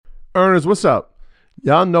Earners, what's up?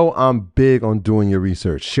 Y'all know I'm big on doing your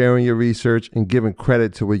research, sharing your research, and giving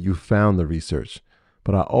credit to where you found the research.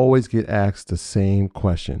 But I always get asked the same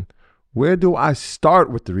question. Where do I start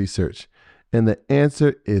with the research? And the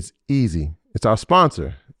answer is easy. It's our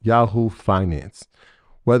sponsor, Yahoo Finance.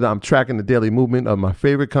 Whether I'm tracking the daily movement of my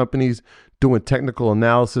favorite companies, doing technical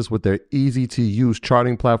analysis with their easy-to-use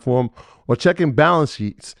charting platform, or checking balance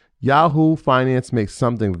sheets, Yahoo Finance makes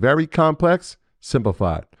something very complex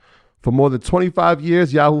simplified. For more than 25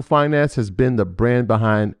 years, Yahoo Finance has been the brand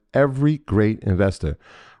behind every great investor.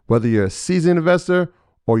 Whether you're a seasoned investor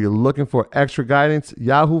or you're looking for extra guidance,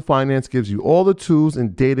 Yahoo Finance gives you all the tools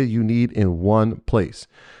and data you need in one place.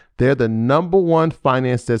 They're the #1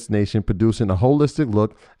 finance destination, producing a holistic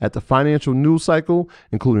look at the financial news cycle,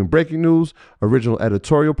 including breaking news, original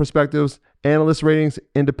editorial perspectives, analyst ratings,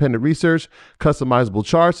 independent research, customizable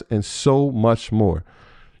charts, and so much more.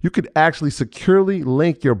 You could actually securely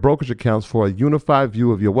link your brokerage accounts for a unified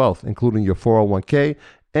view of your wealth, including your 401k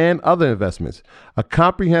and other investments. A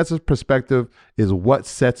comprehensive perspective is what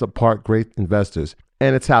sets apart great investors.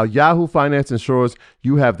 And it's how Yahoo Finance ensures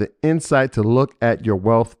you have the insight to look at your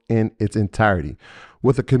wealth in its entirety.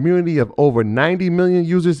 With a community of over 90 million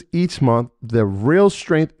users each month, the real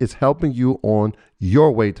strength is helping you on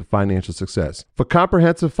your way to financial success. For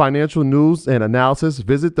comprehensive financial news and analysis,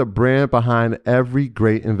 visit the brand behind every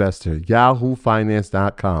great investor,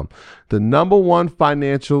 yahoofinance.com. The #1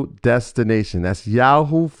 financial destination. That's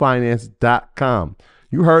yahoofinance.com.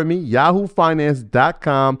 You heard me,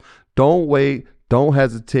 yahoofinance.com. Don't wait. Don't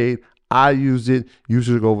hesitate. I use it. You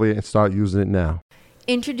should go over there and start using it now.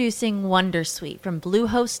 Introducing Wondersuite from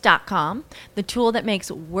Bluehost.com, the tool that makes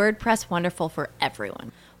WordPress wonderful for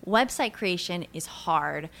everyone. Website creation is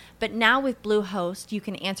hard, but now with Bluehost, you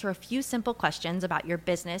can answer a few simple questions about your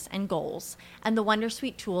business and goals, and the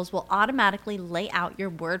Wondersuite tools will automatically lay out your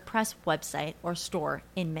WordPress website or store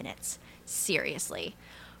in minutes. Seriously.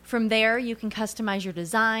 From there, you can customize your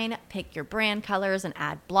design, pick your brand colors, and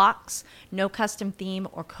add blocks. No custom theme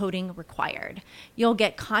or coding required. You'll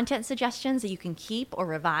get content suggestions that you can keep or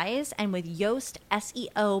revise, and with Yoast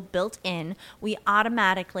SEO built in, we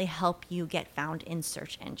automatically help you get found in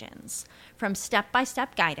search engines. From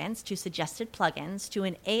step-by-step guidance to suggested plugins to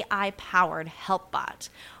an AI-powered help bot,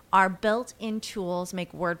 our built-in tools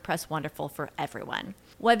make WordPress wonderful for everyone.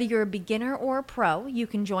 Whether you're a beginner or a pro, you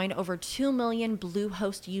can join over 2 million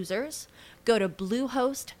Bluehost users. Go to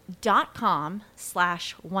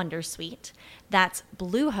bluehost.com/wondersuite. That's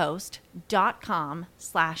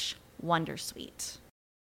bluehost.com/wondersuite.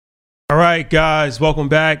 All right, guys, welcome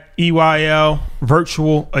back. EYL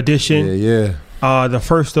Virtual Edition. Yeah. The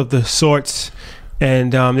first of the sorts.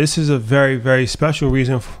 And this is a very, very special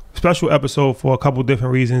episode for a couple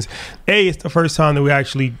different reasons. A, it's the first time that we're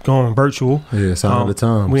actually going virtual. Yeah, sign of the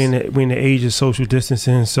times. We're in the age of social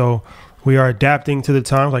distancing, so we are adapting to the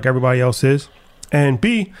times like everybody else is. And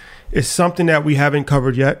B, it's something that we haven't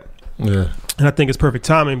covered yet. Yeah. And I think it's perfect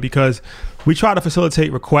timing because we try to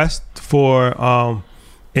facilitate requests for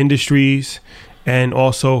industries and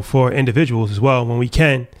also for individuals as well when we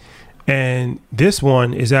can. And this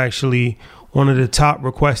one is actually one of the top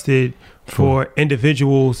requested for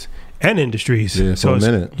individuals and industries. Yeah, so for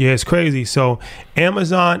a minute. Yeah, it's crazy. So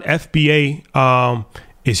Amazon FBA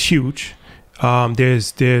is huge.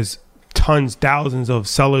 There's tons, thousands of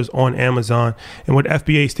sellers on Amazon. And what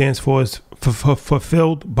FBA stands for is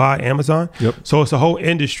fulfilled by Amazon. Yep. So it's a whole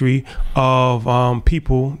industry of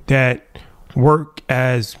people that work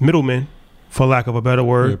as middlemen, for lack of a better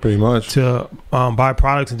word, yeah, pretty much, to buy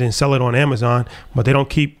products and then sell it on Amazon, but they don't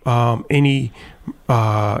keep any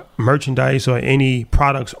merchandise or any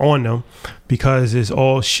products on them because it's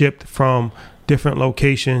all shipped from different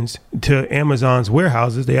locations to Amazon's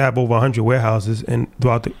warehouses. They have over 100 warehouses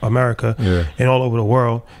throughout America and all over the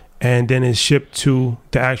world. And then it's shipped to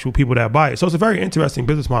the actual people that buy it. So it's a very interesting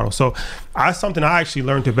business model. So that's something I actually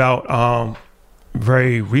learned about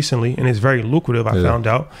very recently, and it's very lucrative, I found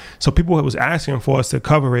out. So people was asking for us to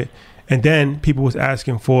cover it, and then people was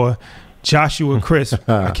asking for Joshua Chris.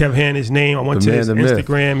 I kept hearing his name. I went to his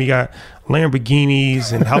Instagram. He got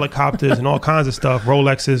Lamborghinis and helicopters and all kinds of stuff,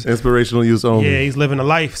 Rolexes. Inspirational use only. Yeah, he's living a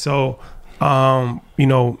life. So,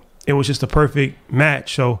 it was just a perfect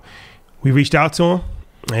match. So we reached out to him,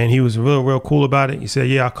 and he was real cool about it. He said,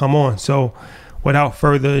 yeah, I'll come on. So without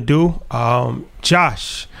further ado,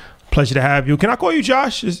 Josh, pleasure to have you. Can I call you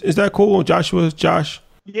Josh? Is that cool? Joshua, Josh?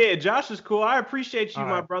 Yeah, Josh is cool. I appreciate you,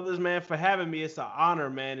 my brothers, man, for having me. It's an honor,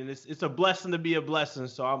 man, and it's a blessing to be a blessing.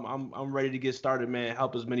 So I'm ready to get started, man.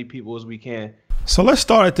 Help as many people as we can. So let's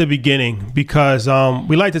start at the beginning, because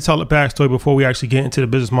we like to tell the backstory before we actually get into the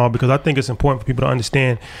business model, because I think it's important for people to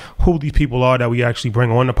understand who these people are that we actually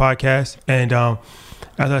bring on the podcast. And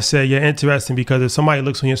as I said, you're interesting because if somebody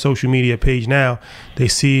looks on your social media page now, they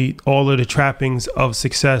see all of the trappings of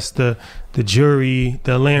success, the jewelry,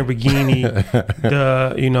 the Lamborghini,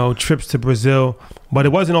 the trips to Brazil. But it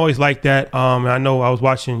wasn't always like that. I know I was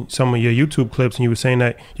watching some of your YouTube clips and you were saying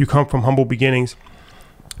that you come from humble beginnings.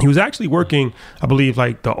 He was actually working, I believe,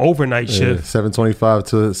 like the overnight shift. $7.25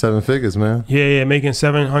 to 7 figures, man. Yeah, making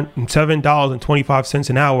 $7.25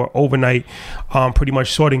 an hour overnight, pretty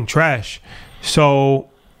much sorting trash. So,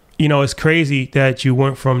 it's crazy that you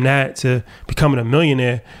went from that to becoming a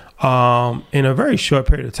millionaire in a very short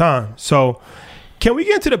period of time. So can we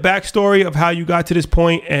get into the backstory of how you got to this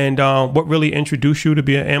point and what really introduced you to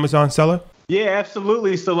be an Amazon seller? Yeah,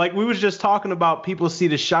 absolutely. So like we was just talking about, people see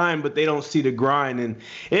the shine, but they don't see the grind. And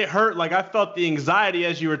it hurt. Like I felt the anxiety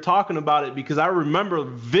as you were talking about it, because I remember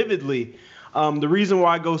vividly. The reason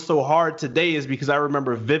why I go so hard today is because I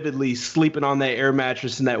remember vividly sleeping on that air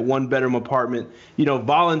mattress in that one-bedroom apartment,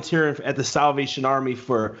 volunteering at the Salvation Army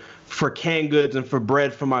for canned goods and for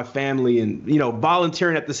bread for my family, and,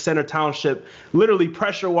 volunteering at the Center Township, literally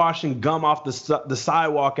pressure washing gum off the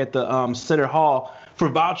sidewalk at the Center Hall for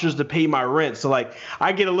vouchers to pay my rent. So like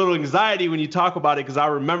I get a little anxiety when you talk about it, because I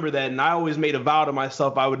remember that, and I always made a vow to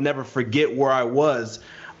myself I would never forget where I was.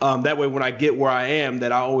 That way, when I get where I am,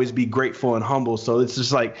 that I always be grateful and humble. So it's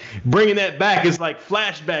just like bringing that back is like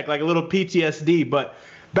flashback, like a little PTSD. But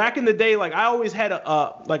back in the day, like I always had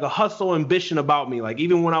a hustle ambition about me. Like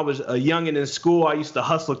even when I was a youngin' in school, I used to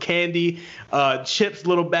hustle candy, chips,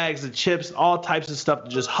 little bags of chips, all types of stuff to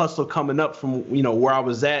just hustle coming up from where I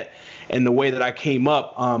was at and the way that I came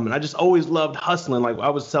up. And I just always loved hustling. Like I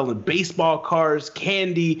was selling baseball cards,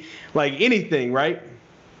 candy, like anything, right?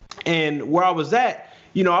 And where I was at,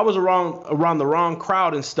 I was around the wrong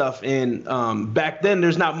crowd and stuff. And back then,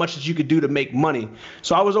 there's not much that you could do to make money.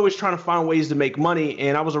 So I was always trying to find ways to make money,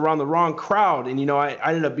 and I was around the wrong crowd. And, I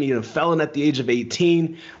ended up being a felon at the age of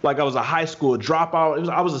 18. Like I was a high school dropout.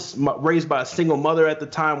 I was raised by a single mother at the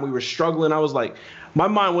time. We were struggling. I was like, my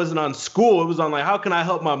mind wasn't on school. It was on like, how can I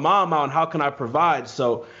help my mom out and how can I provide?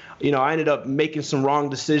 So I ended up making some wrong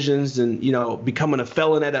decisions and, becoming a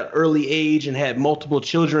felon at an early age and had multiple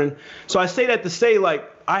children. So I say that to say, like,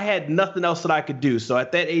 I had nothing else that I could do. So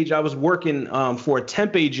at that age, I was working for a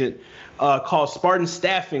temp agent called Spartan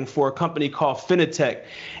Staffing for a company called Finitech.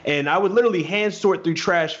 And I would literally hand sort through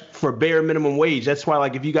trash for bare minimum wage. That's why,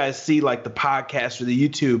 like, if you guys see like the podcast or the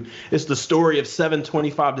YouTube, it's the story of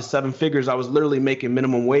 $7.25 to 7 figures. I was literally making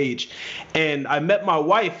minimum wage. And I met my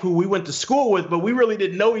wife, who we went to school with, but we really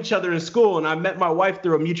didn't know each other in school. And I met my wife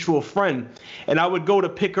through a mutual friend. And I would go to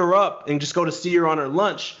pick her up and just go to see her on her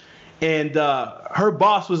lunch. And her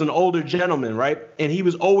boss was an older gentleman, right? And he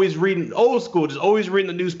was always reading old school, just always reading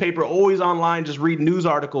the newspaper, always online, just reading news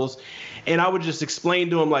articles. And I would just explain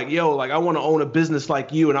to him like, yo, like I want to own a business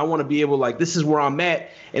like you. And I want to be able, like, this is where I'm at.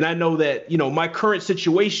 And I know that, my current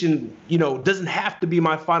situation, doesn't have to be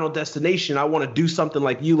my final destination. I want to do something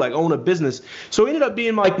like you, like own a business. So he ended up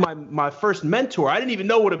being like my first mentor. I didn't even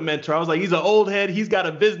know what a mentor. I was like, he's an old head. He's got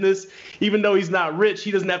a business. Even though he's not rich, he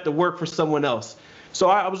doesn't have to work for someone else. So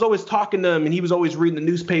I was always talking to him, and he was always reading the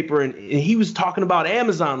newspaper, and he was talking about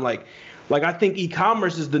Amazon. Like I think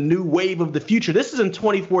e-commerce is the new wave of the future. This is in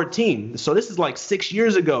 2014. So this is like 6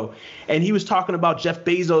 years ago. And he was talking about Jeff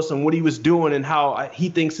Bezos and what he was doing and how he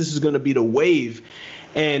thinks this is going to be the wave.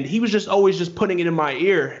 And he was just always just putting it in my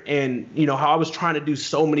ear, and how I was trying to do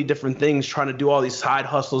so many different things, trying to do all these side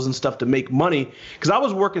hustles and stuff to make money, because I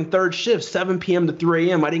was working third shift, 7 p.m. to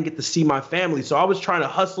 3 a.m. I didn't get to see my family. So I was trying to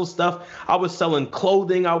hustle stuff. I was selling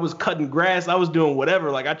clothing. I was cutting grass. I was doing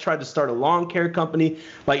whatever. Like I tried to start a lawn care company,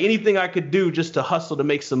 like anything I could do just to hustle to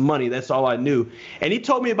make some money. That's all I knew. And he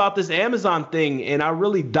told me about this Amazon thing, and I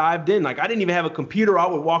really dived in. Like I didn't even have a computer. I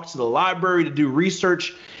would walk to the library to do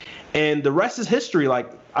research. And the rest is history. Like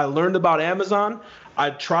I learned about Amazon.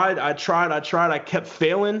 I tried. I kept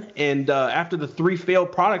failing. And after the 3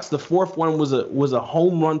 failed products, the 4th one was a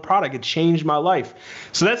home run product. It changed my life.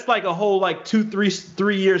 So that's like a whole like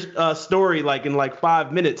 3 years story, like in like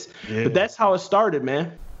 5 minutes. Yeah. But that's how it started,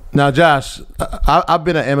 man. Now, Josh, I've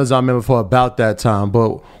been an Amazon member for about that time,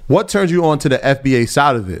 but What turns you on to the FBA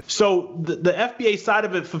side of it? So the FBA side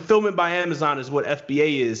of it, fulfillment by Amazon, is what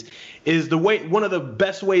FBA is the way, one of the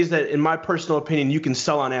best ways that, in my personal opinion, you can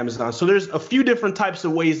sell on Amazon. So there's a few different types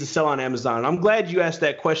of ways to sell on Amazon. And I'm glad you asked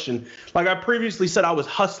that question. Like I previously said, I was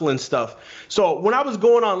hustling stuff. So when I was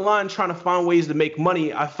going online trying to find ways to make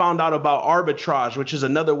money, I found out about arbitrage, which is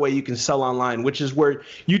another way you can sell online, which is where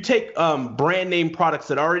you take brand name products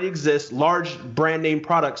that already exist, large brand name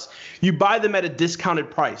products, you buy them at a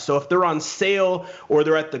discounted price. So if they're on sale or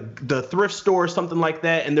they're at the thrift store or something like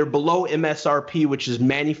that, and they're below MSRP, which is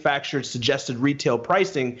manufactured suggested retail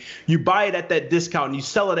pricing, you buy it at that discount and you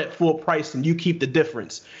sell it at full price and you keep the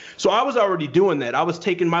difference. So I was already doing that. I was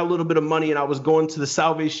taking my little bit of money and I was going to the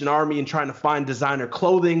Salvation Army and trying to find designer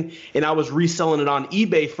clothing, and I was reselling it on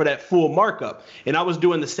eBay for that full markup. And I was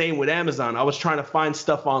doing the same with Amazon. I was trying to find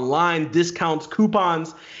stuff online, discounts,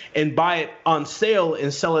 coupons, and buy it on sale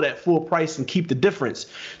and sell it at full price and keep the difference.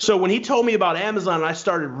 So when he told me about Amazon and I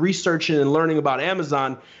started researching and learning about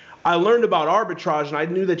Amazon, I learned about arbitrage, and I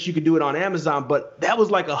knew that you could do it on Amazon, but that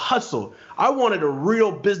was like a hustle. I wanted a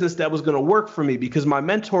real business that was going to work for me, because my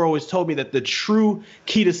mentor always told me that the true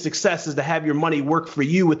key to success is to have your money work for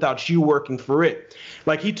you without you working for it.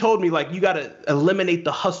 Like he told me, like, you got to eliminate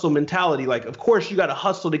the hustle mentality. Like, of course you got to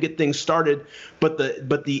hustle to get things started, but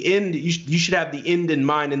the end, you should have the end in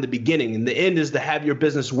mind in the beginning. And the end is to have your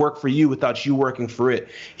business work for you without you working for it.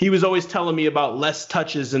 He was always telling me about less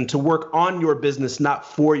touches and to work on your business, not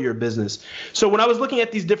for your business. So when I was looking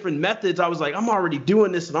at these different methods, I was like, I'm already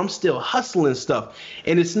doing this and I'm still hustling stuff,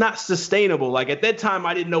 and it's not sustainable. Like at that time,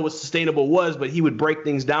 I didn't know what sustainable was, but he would break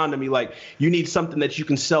things down to me like, you need something that you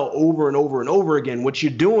can sell over and over and over again. What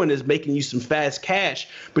you're doing is making you some fast cash,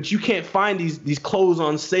 but you can't find these clothes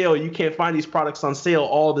on sale. You can't find these products on sale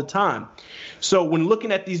all the time. So when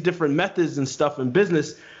looking at these different methods and stuff in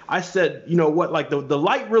business, I said, you know what, like the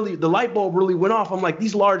light bulb really went off. I'm like,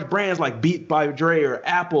 these large brands like Beat by Dre or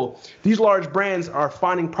Apple, these large brands are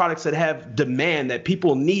finding products that have demand, that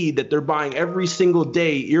people need, that they're buying every single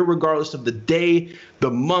day, irregardless of the day,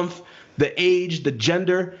 the month, the age, the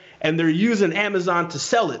gender, and they're using Amazon to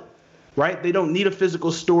sell it. Right? They don't need a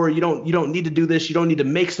physical store. You don't need to do this. You don't need to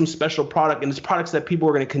make some special product. And it's products that people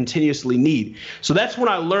are going to continuously need. So that's when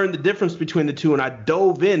I learned the difference between the two. And I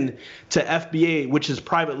dove in to FBA, which is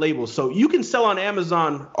private label. So you can sell on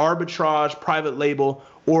Amazon arbitrage, private label,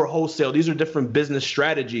 or wholesale. These are different business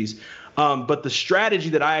strategies. But the strategy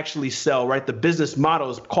that I actually sell, right, the business model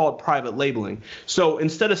is called private labeling. So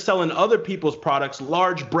instead of selling other people's products,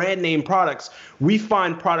 large brand name products, we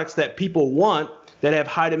find products that people want, that have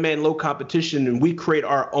high demand, low competition, and we create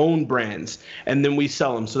our own brands and then we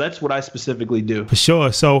sell them. So that's what I specifically do. For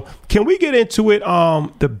sure. So can we get into it?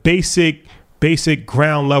 The basic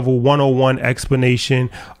ground level 101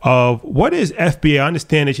 explanation of what is FBA. I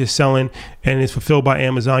understand that you're selling and it's fulfilled by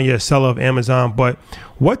Amazon. You're a seller of Amazon, but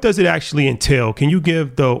what does it actually entail? Can you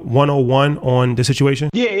give the 101 on the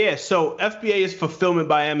situation? Yeah. So FBA is fulfillment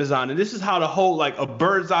by Amazon. And this is how the whole, like a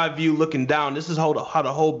bird's eye view looking down, this is how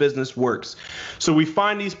the whole business works. So we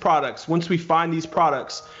find these products. Once we find these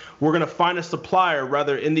products, we're going to find a supplier,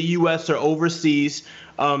 whether in the US or overseas.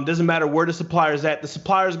 Doesn't matter where the supplier is at. The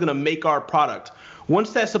supplier is going to make our product.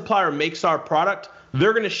 Once that supplier makes our product,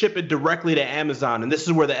 they're going to ship it directly to Amazon. And this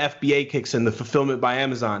is where the FBA kicks in, the fulfillment by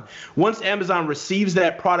Amazon. Once Amazon receives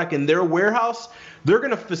that product in their warehouse, they're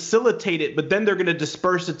going to facilitate it, but then they're going to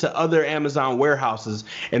disperse it to other Amazon warehouses.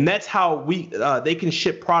 And that's how they can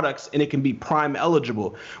ship products, and it can be Prime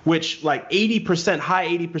eligible, which like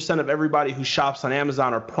 80% of everybody who shops on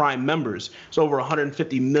Amazon are Prime members. It's over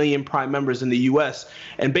 150 million Prime members in the US.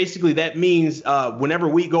 And basically that means whenever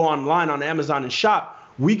we go online on Amazon and shop,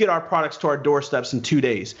 we get our products to our doorsteps in 2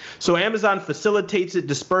 days. So Amazon facilitates it,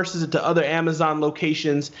 disperses it to other Amazon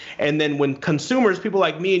locations. And then when consumers, people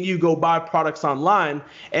like me and you, go buy products online,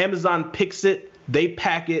 Amazon picks it, they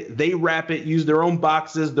pack it, they wrap it, use their own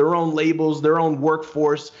boxes, their own labels, their own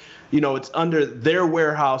workforce. You know, it's under their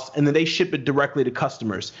warehouse, and then they ship it directly to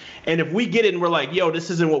customers. And if we get it and we're like, yo, this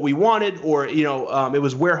isn't what we wanted, or, you know, it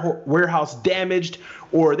was warehouse damaged,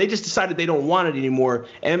 or they just decided they don't want it anymore,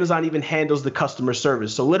 Amazon even handles the customer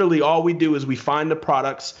service. So literally all we do is we find the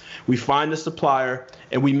products, we find the supplier,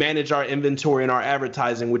 and we manage our inventory and our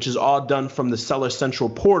advertising, which is all done from the Seller Central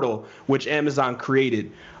portal, which Amazon created.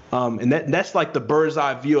 And that's like the bird's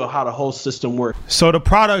eye view of how the whole system works. So the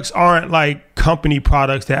products aren't like company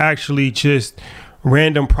products. They're actually just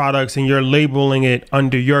random products, and you're labeling it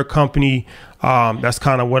under your company. That's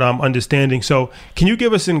kind of what I'm understanding. So can you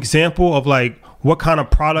give us an example of like what kind of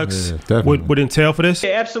products would entail for this?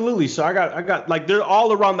 Yeah, absolutely. So I got like they're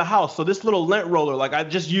all around the house. So this little lint roller, like I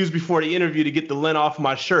just used before the interview to get the lint off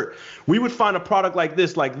my shirt. We would find a product like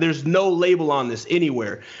this, like there's no label on this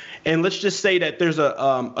anywhere. And let's just say that there's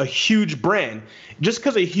a huge brand. Just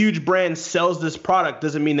because a huge brand sells this product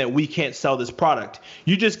doesn't mean that we can't sell this product.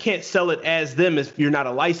 You just can't sell it as them if you're not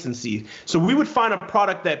a licensee. So we would find a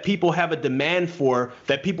product that people have a demand for,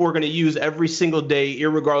 that people are going to use every single day,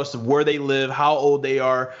 irregardless of where they live, how old they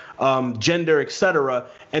are, gender, etc.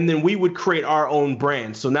 And then we would create our own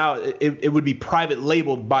brand. So now it would be private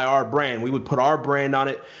labeled by our brand. We would put our brand on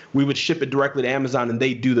it. We would ship it directly to Amazon and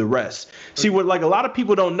they do the rest. See, what like a lot of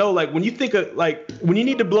people don't know, like when you think of like when you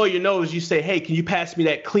need to blow your nose, you say, hey, can you pass me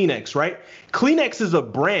that Kleenex, right? Kleenex is a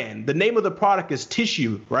brand. The name of the product is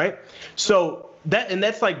tissue, right? So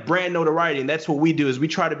that's like brand notoriety, and that's what we do is we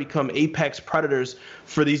try to become apex predators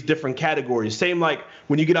for these different categories. Same like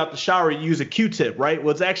when you get out the shower, you use a Q-tip, right?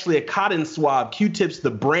 Well, it's actually a cotton swab. Q-tip's the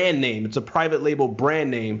brand name. It's a private label brand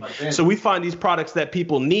name. So we find these products that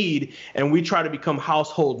people need, and we try to become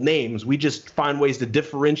household names. We just find ways to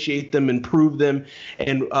differentiate them, improve them,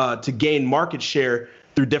 and to gain market share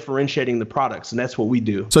through differentiating the products, and that's what we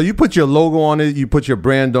do. So you put your logo on it, you put your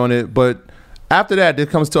brand on it, but after that, it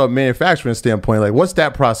comes to a manufacturing standpoint. Like, what's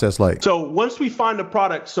that process like? So once we find a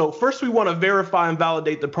product, so first we want to verify and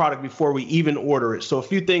validate the product before we even order it. So a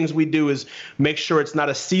few things we do is make sure it's not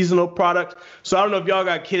a seasonal product. So I don't know if y'all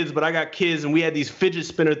got kids, but I got kids, and we had these fidget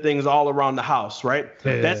spinner things all around the house, right?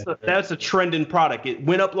 That's a trending product. It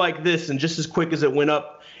went up like this, and just as quick as it went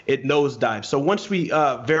up, it nosedives. So once we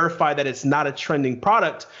verify that it's not a trending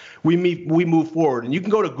product, we move forward. And you can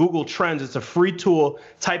go to Google Trends. It's a free tool.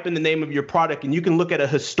 Type in the name of your product, and you can look at a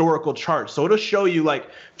historical chart. So it'll show you, like,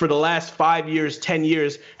 for the last 5 years, 10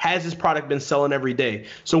 years, has this product been selling every day?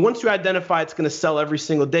 So once you identify it's going to sell every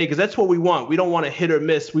single day, because that's what we want. We don't want to hit or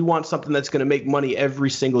miss. We want something that's going to make money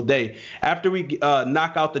every single day. After we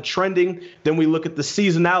knock out the trending, then we look at the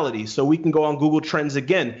seasonality. So we can go on Google Trends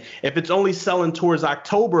again. If it's only selling towards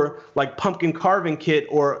October, like pumpkin carving kit,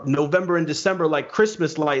 or November and December, like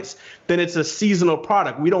Christmas lights, then it's a seasonal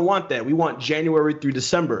product. We don't want that. We want January through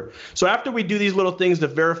December. So after we do these little things to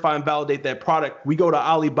verify and validate that product, we go to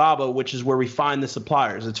Alibaba, which is where we find the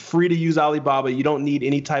suppliers. It's free to use Alibaba. You don't need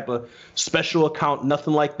any type of special account,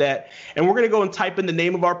 nothing like that. And we're going to go and type in the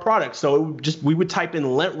name of our product. So we would type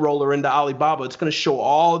in lint roller into Alibaba. It's going to show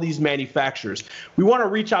all these manufacturers. We want to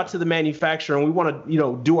reach out to the manufacturer, and we want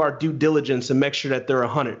to, do our due diligence and make sure that they're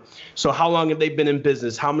 100. So how long have they been in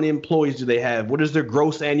business? How many employees do they have? What is their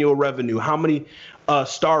gross annual revenue? How many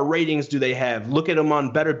star ratings do they have? Look at them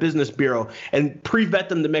on Better Business Bureau and pre-vet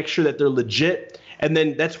them to make sure that they're legit. And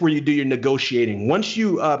then that's where you do your negotiating. Once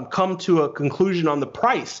you come to a conclusion on the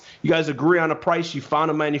price, you guys agree on a price, you found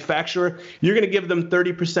a manufacturer, you're going to give them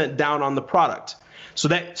 30% down on the product. So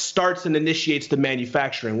that starts and initiates the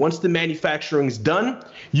manufacturing. Once the manufacturing is done,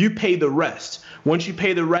 you pay the rest. Once you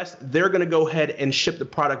pay the rest, they're going to go ahead and ship the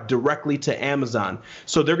product directly to Amazon.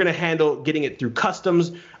 So they're going to handle getting it through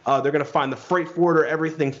customs. They're going to find the freight forwarder,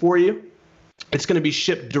 everything for you. It's going to be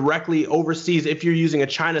shipped directly overseas if you're using a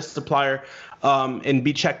China supplier, and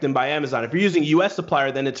be checked in by Amazon. If you're using a U.S.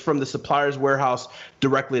 supplier, then it's from the supplier's warehouse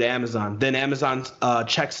directly to Amazon. Then Amazon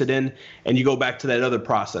checks it in, and you go back to that other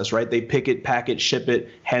process, right? They pick it, pack it, ship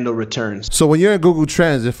it, handle returns. So when you're in Google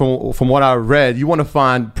Trends, from what I read, you want to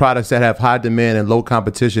find products that have high demand and low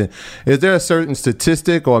competition. Is there a certain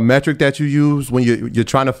statistic or metric that you use when you're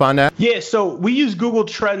trying to find that? Yeah, so we use Google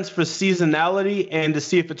Trends for seasonality and to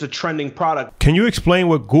see if it's a trending product. Can you explain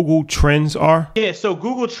what Google Trends are? Yeah, so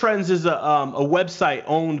Google Trends is a website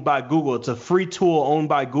owned by Google. It's a free tool owned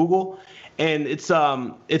by Google. And it's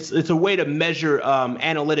a way to measure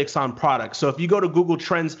analytics on products. So if you go to Google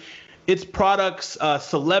Trends, it's products,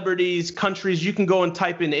 celebrities, countries. You can go and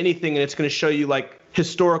type in anything, and it's going to show you like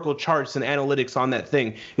historical charts and analytics on that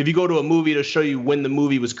thing. If you go to a movie, it'll show you when the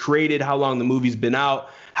movie was created, how long the movie's been out,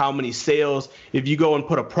 how many sales. If you go and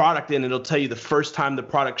put a product in, it'll tell you the first time the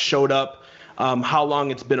product showed up, how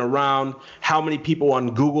long it's been around, how many people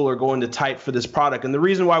on Google are going to type for this product. And the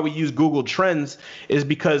reason why we use Google Trends is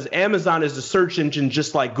because Amazon is a search engine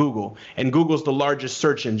just like Google, and Google's the largest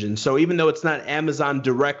search engine. So even though it's not Amazon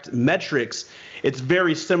direct metrics, it's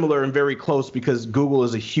very similar and very close because Google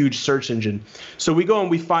is a huge search engine. So we go and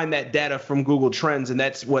we find that data from Google Trends, and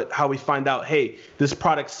that's how we find out, hey, this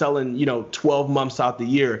product's selling, 12 months out the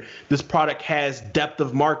year. This product has depth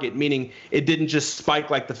of market, meaning it didn't just spike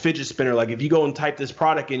like the fidget spinner. Like if you go and type this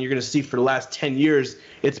product in, you're going to see for the last 10 years,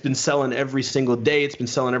 it's been selling every single day. It's been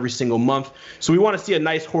selling every single month. So we want to see a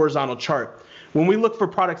nice horizontal chart. When we look for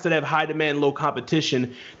products that have high demand, low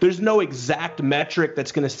competition, there's no exact metric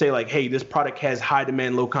that's going to say like, hey, this product has high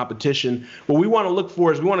demand, low competition. What we want to look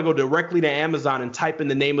for is we want to go directly to Amazon and type in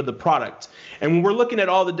the name of the product. And when we're looking at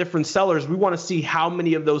all the different sellers, we want to see how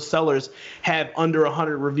many of those sellers have under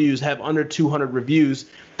 100 reviews, have under 200 reviews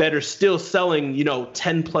that are still selling,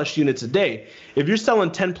 10 plus units a day. If you're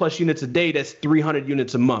selling 10 plus units a day, that's 300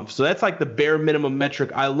 units a month. So that's like the bare minimum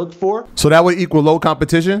metric I look for. So that would equal low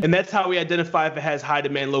competition? And that's how we identify if it has high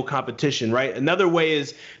demand, low competition, right? Another way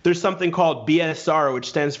is there's something called BSR, which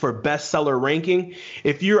stands for bestseller ranking.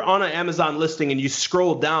 If you're on an Amazon listing and you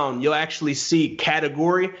scroll down, you'll actually see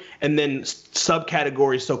category and then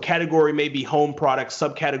subcategories. So category may be home products,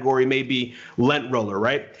 subcategory may be lint roller,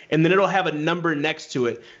 right? And then it'll have a number next to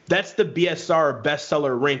it. That's the BSR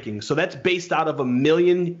bestseller ranking. So that's based out of a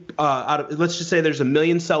million, let's just say there's 1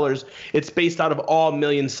 million sellers. It's based out of all 1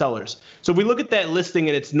 million sellers. So if we look at that listing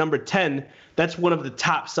and it's number 10, that's one of the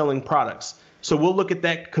top selling products. So we'll look at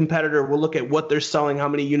that competitor. We'll look at what they're selling, how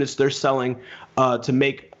many units they're selling to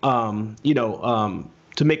make,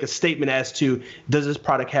 to make a statement as to, does this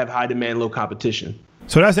product have high demand, low competition?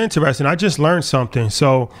 So that's interesting. I just learned something.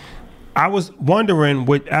 So I was wondering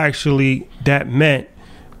what actually that meant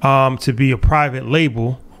to be a private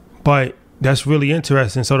label, but that's really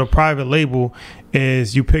interesting. So the private label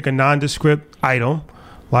is you pick a nondescript item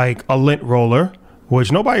like a lint roller,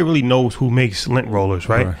 which nobody really knows who makes lint rollers,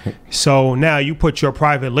 right? So now you put your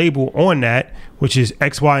private label on that, which is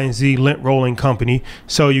X, Y, and Z Lint Rolling Company.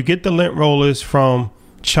 So you get the lint rollers from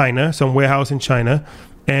China, some warehouse in China,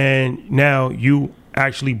 and now you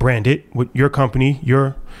actually brand it with your company,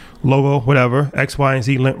 your logo, whatever, X, Y, and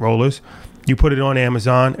Z lint rollers. You put it on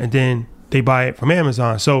Amazon and then they buy it from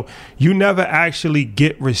Amazon. So you never actually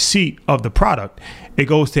get receipt of the product. It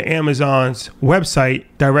goes to Amazon's website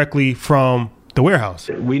directly from the warehouse.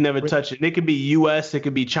 We never touch it. It could be US, it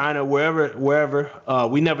could be China, wherever.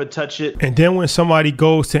 We never touch it. And then when somebody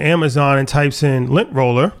goes to Amazon and types in lint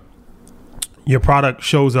roller, your product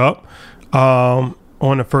shows up on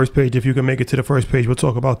the first page. If you can make it to the first page, we'll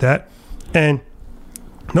talk about that. And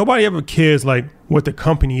nobody ever cares like what the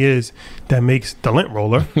company is that makes the lint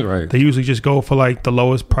roller. Right. They usually just go for like the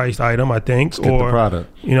lowest priced item, I think, Get the product.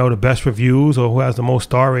 The best reviews or who has the most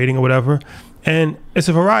star rating or whatever. And it's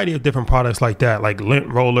a variety of different products like that, like lint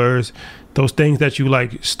rollers, those things that you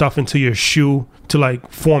like stuff into your shoe to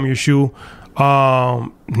like form your shoe,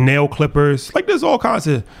 nail clippers. Like there's all kinds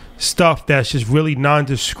of stuff that's just really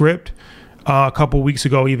nondescript. A couple weeks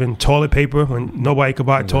ago, even toilet paper, when nobody could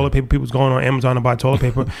buy toilet paper, people was going on Amazon to buy toilet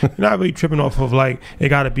paper. You're not really tripping off of like, it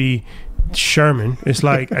got to be Sherman. It's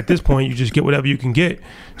like at this point, you just get whatever you can get.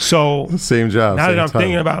 So same job. Now same that I'm time.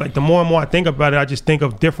 thinking about like the more and more I think about it, I just think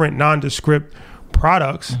of different nondescript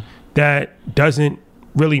products that doesn't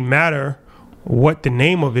really matter what the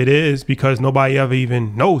name of it is because nobody ever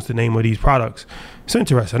even knows the name of these products. It's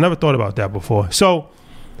interesting. I never thought about that before. So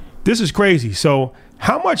this is crazy. So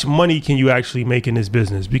how much money can you actually make in this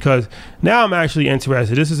business? Because now I'm actually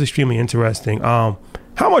interested. This is extremely interesting.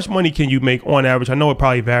 How much money can you make on average? I know it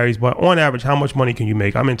probably varies, but on average, how much money can you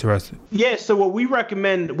make? I'm interested. Yeah. So what we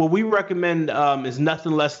recommend is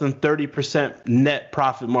nothing less than 30% net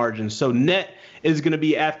profit margin. So net is going to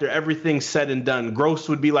be after everything's said and done. Gross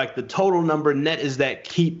would be like the total number. Net is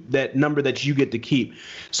that number that you get to keep.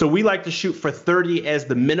 So we like to shoot for 30 as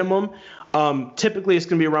the minimum. Typically it's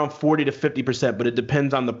going to be around 40 to 50%, but it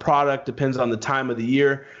depends on the product, depends on the time of the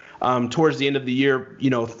year. Towards the end of the year,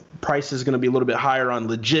 price is going to be a little bit higher on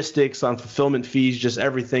logistics, on fulfillment fees, just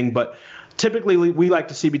everything. But typically we like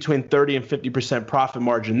to see between 30 and 50% profit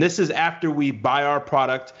margin. This is after we buy our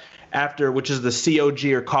product, which is the COG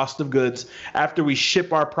or cost of goods, after we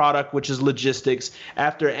ship our product, which is logistics,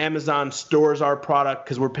 after Amazon stores our product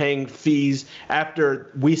because we're paying fees,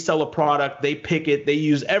 after we sell a product, they pick it, they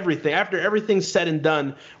use everything. After everything's said and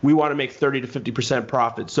done, we want to make 30 to 50%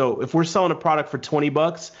 profit. So if we're selling a product for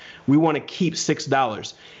 $20, we want to keep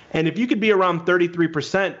 $6. And if you could be around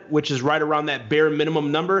 33%, which is right around that bare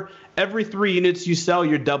minimum number, every 3 units you sell,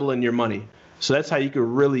 you're doubling your money. So that's how you could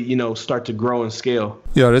really, start to grow and scale.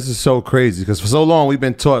 Yo, this is so crazy because for so long we've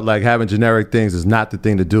been taught like having generic things is not the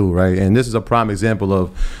thing to do, right? And this is a prime example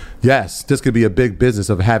of, yes, this could be a big business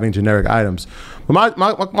of having generic items. But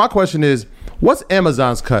my question is, What's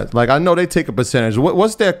Amazon's cut? Like, I know they take a percentage.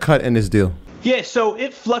 What's their cut in this deal? Yeah, so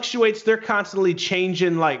it fluctuates. They're constantly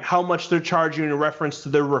changing like how much they're charging in reference to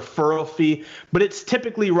their referral fee, but it's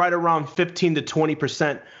typically right around 15 to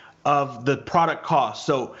 20% of the product cost.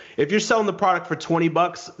 So if you're selling the product for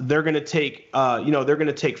 $20, they're going to take, they're going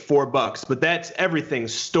to take $4, but that's everything: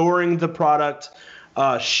 storing the product,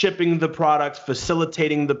 shipping the product,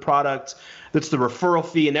 facilitating the product. That's the referral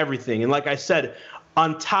fee and everything. And like I said,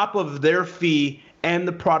 on top of their fee and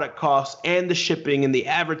the product costs and the shipping and the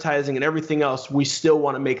advertising and everything else, we still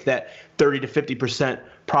want to make that 30 to 50%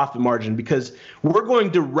 profit margin, because we're going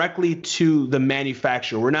directly to the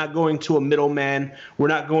manufacturer. We're not going to a middleman. We're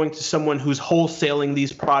not going to someone who's wholesaling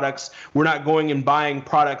these products. We're not going and buying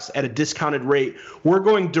products at a discounted rate. We're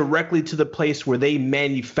going directly to the place where they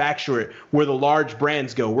manufacture it, where the large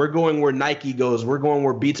brands go. We're going where Nike goes. We're going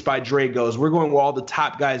where Beats by Dre goes. We're going where all the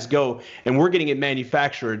top guys go, and we're getting it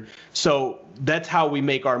manufactured. So that's how we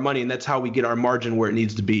make our money, and that's how we get our margin where it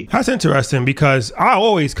needs to be. That's interesting, because I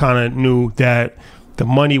always kind of knew that the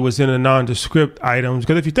money was in the nondescript items.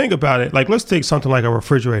 Because if you think about it, like, let's take something like a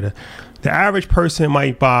refrigerator. The average person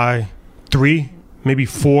might buy 3, maybe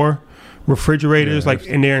 4 refrigerators, like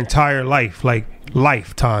in their entire life, like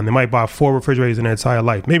lifetime. They might buy 4 refrigerators in their entire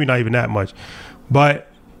life. Maybe not even that much. But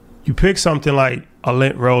you pick something like a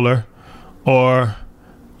lint roller or,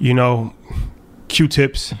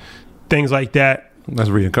 Q-tips, things like that. That's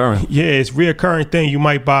reoccurring. Yeah, it's reoccurring thing. You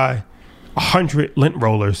might buy 100 lint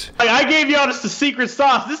rollers. I gave y'all the secret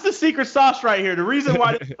sauce. This is the secret sauce right here. The reason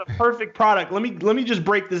why this is the perfect product. Let me just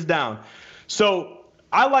break this down. So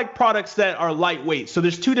I like products that are lightweight. So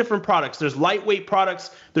there's 2 different products. There's lightweight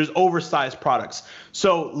products. There's oversized products.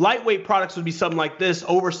 So lightweight products would be something like this.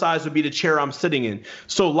 Oversized would be the chair I'm sitting in.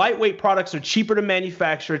 So lightweight products are cheaper to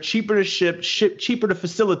manufacture, cheaper to ship, cheaper to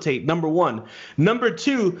facilitate, number 1. Number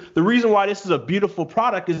 2, the reason why this is a beautiful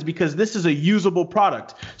product is because this is a usable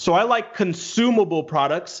product. So I like consumable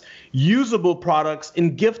products, usable products,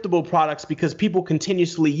 and giftable products because people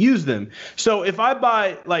continuously use them. So if I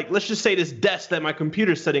buy, like, let's just say this desk that my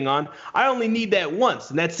computer's sitting on, I only need that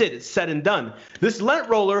once, and that's it. It's said and done. This lint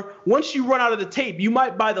roller, once you run out of the tape, you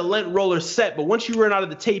might buy the lint roller set, but once you run out of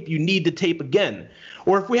the tape, you need the tape again.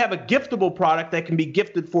 Or if we have a giftable product that can be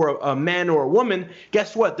gifted for a man or a woman,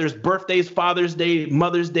 guess what? There's birthdays, Father's Day,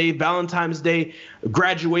 Mother's Day, Valentine's Day,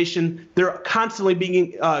 graduation. They're constantly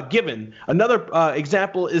being given. Another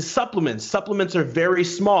example is supplements. Supplements are very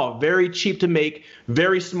small, very cheap to make,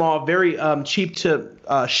 very small, very cheap to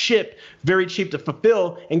ship, very cheap to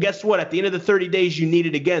fulfill. And guess what? At the end of the 30 days, you need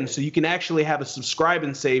it again. So you can actually have a subscribe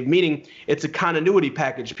and save, meaning it's a continuity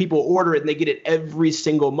package. People order it and they get it every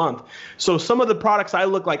single month. So some of the products I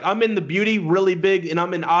look like, I'm in the beauty really big, and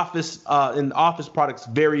I'm in office products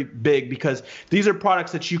very big, because these are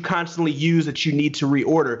products that you constantly use that you need to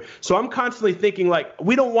reorder. So I'm constantly thinking, like,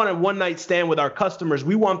 we don't want a one night stand with our customers.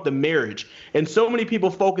 We want the marriage. And so many people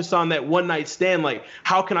focus on that one night stand, like,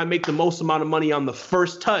 how can I make the most amount of money on the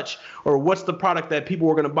first touch? Or what's the product that people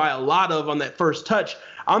are going to buy a lot of on that first touch?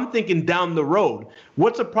 I'm thinking down the road.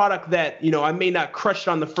 What's a product that, I may not crush it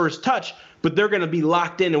on the first touch, but they're going to be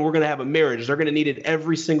locked in and we're going to have a marriage. They're going to need it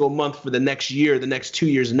every single month for the next year, the next 2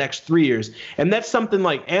 years, the next 3 years. And that's something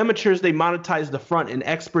like amateurs, they monetize the front, and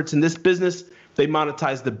experts in this business, they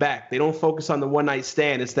monetize the back. They don't focus on the one night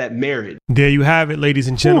stand. It's that marriage. There you have it, ladies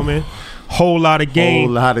and gentlemen. Whole lot of game.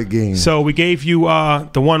 Whole lot of game. So we gave you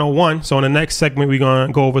the 101. So in the next segment, we're going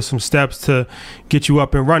to go over some steps to get you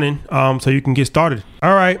up and running so you can get started.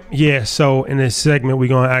 All right. Yeah. So in this segment, we're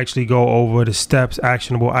going to actually go over the steps,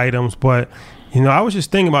 actionable items. But, I was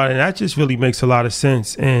just thinking about it, and that just really makes a lot of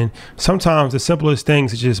sense. And sometimes the simplest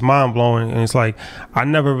things are just mind blowing. And it's like, I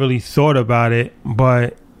never really thought about it,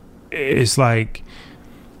 but it's like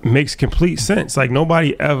makes complete sense. Like,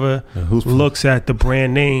 nobody ever looks at the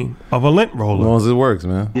brand name of a lint roller. As long as it works,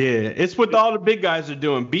 man. Yeah, it's what all the big guys are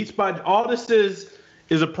doing. Beats by all this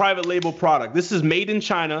is a private label product. This is made in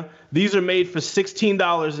China. These are made for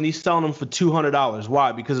 $16 and he's selling them for $200.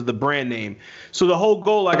 Why? Because of the brand name. So the whole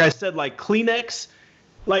goal, like I said, like Kleenex,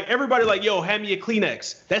 like everybody like, yo, hand me a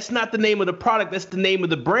Kleenex. That's not the name of the product. That's the name of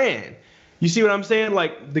the brand. You see what I'm saying?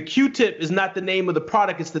 Like, the Q-tip is not the name of the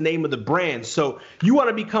product, it's the name of the brand. So you want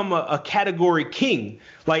to become a category king.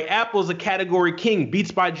 Like, Apple's a category king. Beats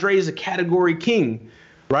by Dre is a category king,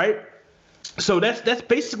 right? So that's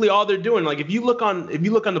basically all they're doing. Like, if you look on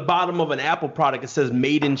the bottom of an Apple product, it says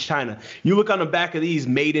made in China. You look on the back of these,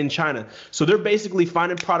 made in China. So they're basically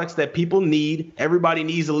finding products that people need. Everybody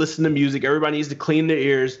needs to listen to music. Everybody needs to clean their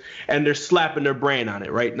ears, and they're slapping their brand on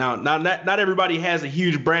it right now. Now, not everybody has a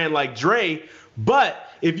huge brand like Dre, but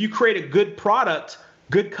if you create a good product,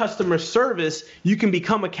 good customer service, you can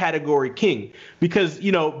become a category king. Because,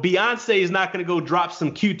 Beyonce is not going to go drop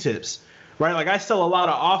some Q-tips, right? Like I sell a lot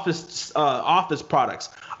of office products.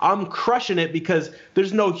 I'm crushing it because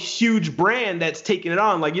there's no huge brand that's taking it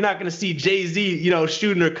on. Like you're not going to see Jay-Z,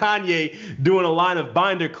 shooting, or Kanye doing a line of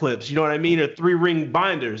binder clips, you know what I mean? Or 3-ring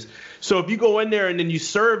binders. So if you go in there and then you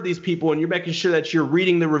serve these people and you're making sure that you're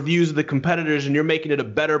reading the reviews of the competitors and you're making it a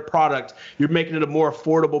better product, you're making it a more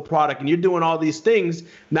affordable product, and you're doing all these things,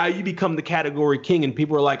 now you become the category king and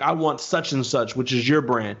people are like, I want such and such, which is your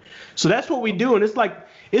brand. So that's what we do. And it's like,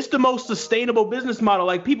 it's the most sustainable business model.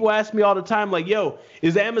 Like people ask me all the time, like, yo,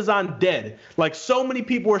 is Amazon dead? Like so many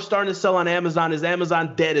people are starting to sell on Amazon. Is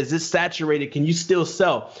Amazon dead? Is it saturated? Can you still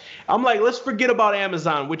sell? I'm like, let's forget about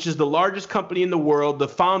Amazon, which is the largest company in the world. The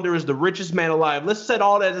founder is the richest man alive. Let's set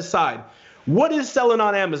all that aside. What is selling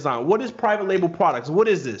on Amazon? What is private label products? What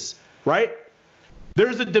is this, right?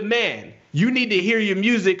 There's a demand. You need to hear your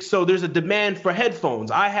music, so there's a demand for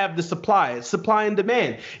headphones. I have the supply. It's supply and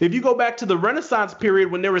demand. If you go back to the Renaissance period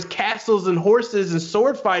when there was castles and horses and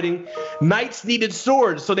sword fighting, knights needed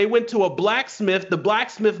swords. So they went to a blacksmith. The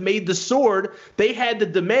blacksmith made the sword. They had the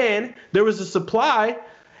demand. There was a supply.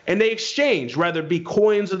 And they exchanged, whether it be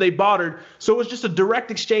coins or they bartered. So it was just a direct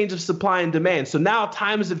exchange of supply and demand. So now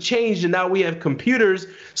times have changed, and now we have computers,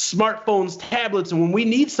 smartphones, tablets. And when we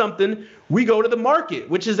need something, we go to the market,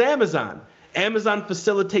 which is Amazon. Amazon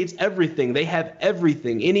facilitates everything. They have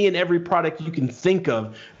everything, any and every product you can think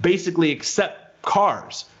of, basically except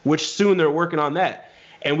cars, which soon they're working on that.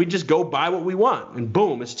 And we just go buy what we want, and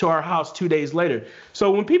boom, it's to our house 2 days later.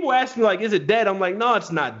 So when people ask me, like, is it dead? I'm like, no,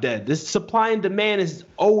 it's not dead. This supply and demand has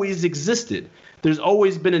always existed. There's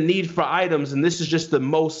always been a need for items, and this is just the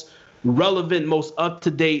most relevant, most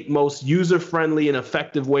up-to-date, most user-friendly and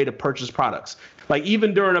effective way to purchase products. Like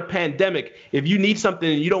even during a pandemic, if you need something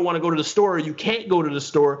and you don't want to go to the store, or you can't go to the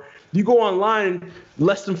store, you go online,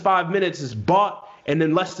 less than 5 minutes, it's bought, and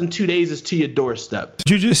then less than 2 days is to your doorstep. What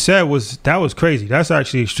you just said was crazy. That's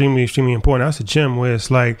actually extremely, extremely important. That's a gem where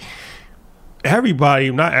it's like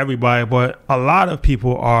everybody, not everybody, but a lot of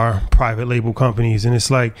people are private label companies. And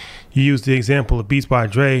it's like you use the example of Beats by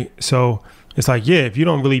Dre. So it's like, yeah, if you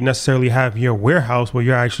don't really necessarily have your warehouse where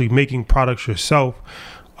you're actually making products yourself,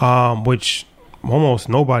 which almost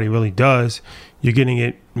nobody really does, you're getting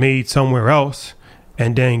it made somewhere else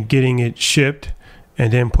and then getting it shipped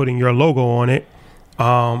and then putting your logo on it.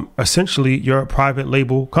 Essentially you're a private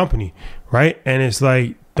label company, right? And it's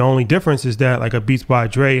like the only difference is that like a Beats by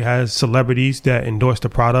Dre has celebrities that endorse the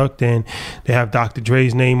product and they have Dr.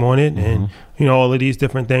 Dre's name on it, and all of these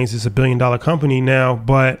different things. It's $1 billion company now,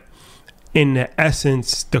 but in the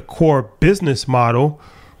essence, the core business model,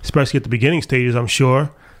 especially at the beginning stages, I'm sure,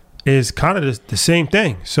 is kind of the same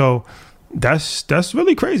thing. So that's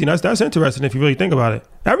really crazy. That's interesting if you really think about it.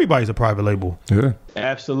 Everybody's a private label. Yeah,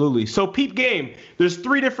 absolutely. So peep game. There's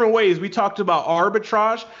 3 different ways. We talked about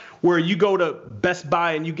arbitrage, where you go to Best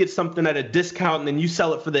Buy and you get something at a discount and then you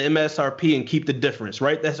sell it for the MSRP and keep the difference,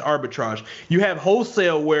 right? That's arbitrage. You have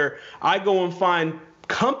wholesale, where I go and find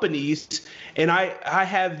companies and I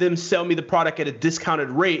have them sell me the product at a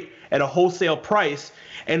discounted rate at a wholesale price,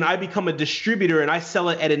 and I become a distributor and I sell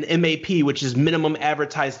it at an MAP, which is minimum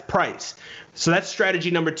advertised price. So that's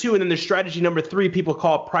strategy number 2. And then there's strategy number 3, people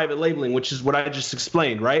call private labeling, which is what I just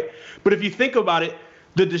explained, right? But if you think about it,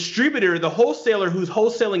 the distributor, the wholesaler who's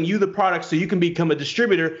wholesaling you the product so you can become a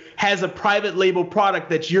distributor, has a private label product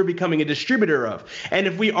that you're becoming a distributor of. And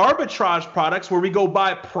if we arbitrage products, where we go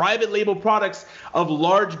buy private label products of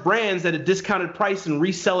large brands at a discounted price and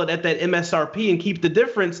resell it at that MSRP and keep the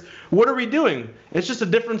difference, what are we doing? It's just a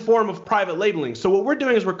different form of private labeling. So what we're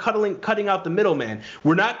doing is we're cutting out the middleman.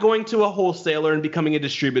 We're not going to a wholesaler and becoming a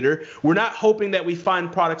distributor. We're not hoping that we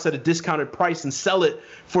find products at a discounted price and sell it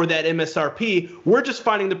for that MSRP. We're just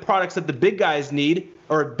finding the products that the big guys need,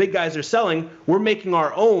 or big guys are selling. We're making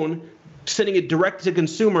our own, sending it direct to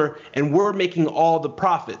consumer, and we're making all the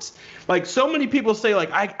profits. Like so many people say,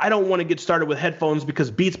 like, I don't want to get started with headphones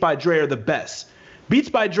because Beats by Dre are the best. Beats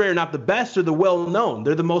by Dre are not the best, they're the well-known.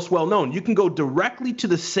 They're the most well-known. You can go directly to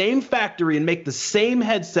the same factory and make the same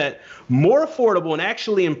headset more affordable and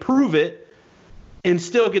actually improve it and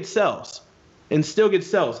still get sales.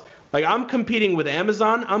 Like I'm competing with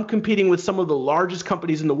Amazon. I'm competing with some of the largest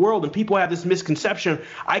companies in the world, and people have this misconception,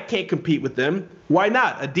 I can't compete with them. Why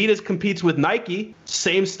not? Adidas competes with Nike,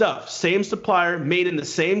 same stuff, same supplier, made in the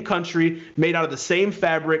same country, made out of the same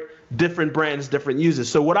fabric, different brands, different uses.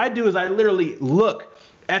 So what I do is I literally look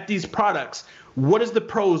at these products. What is the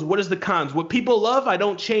pros? What is the cons? What people love, I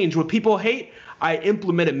don't change. What people hate, I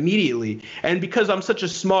implement immediately. And because I'm such a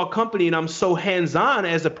small company and I'm so hands-on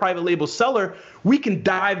as a private label seller, we can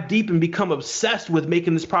dive deep and become obsessed with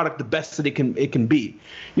making this product the best that it can be.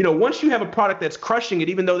 You know, once you have a product that's crushing it,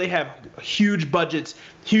 even though they have huge budgets,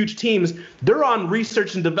 huge teams, they're on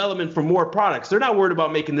research and development for more products. They're not worried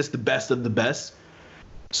about making this the best of the best.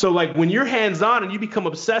 So like when you're hands-on and you become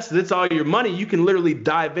obsessed, it's all your money, you can literally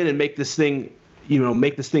dive in and make this thing,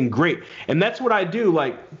 make this thing great. And that's what I do.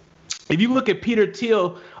 Like if you look at Peter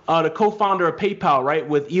Thiel, the co-founder of PayPal, right,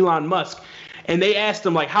 with Elon Musk, and they asked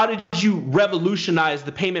him, like, how did you revolutionize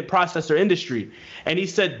the payment processor industry? And he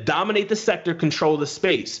said, dominate the sector, control the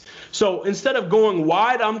space. So instead of going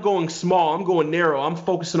wide, I'm going small, I'm going narrow. I'm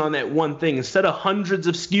focusing on that one thing. Instead of hundreds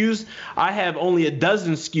of SKUs, I have only a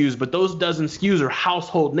dozen SKUs, but those dozen SKUs are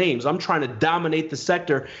household names. I'm trying to dominate the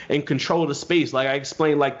sector and control the space. Like I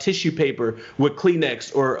explained, like tissue paper with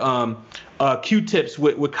Kleenex or Q-tips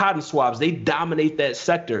with cotton swabs. They dominate that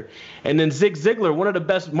sector. And then Zig Ziglar, one of the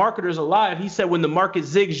best marketers alive, he said, when the market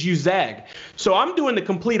zigs, you zag. So I'm doing the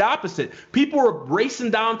complete opposite. People are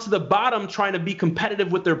racing down to the bottom trying to be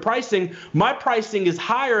competitive with their pricing. My pricing is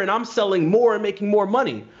higher and I'm selling more and making more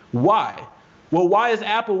money. Why? Well, why is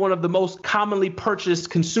Apple one of the most commonly purchased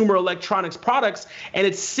consumer electronics products, and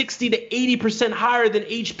it's 60 to 80% higher than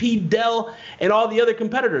HP, Dell, and all the other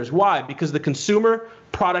competitors? Why? Because the consumer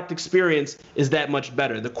product experience is that much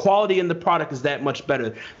better. The quality in the product is that much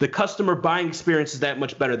better. The customer buying experience is that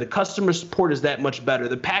much better. The customer support is that much better.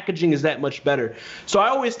 The packaging is that much better. So I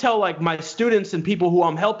always tell like my students and people who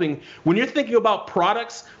I'm helping, when you're thinking about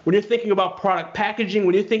products, when you're thinking about product packaging,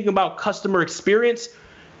 when you're thinking about customer experience,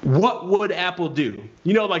 what would Apple do?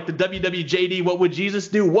 You know, like the WWJD, what would Jesus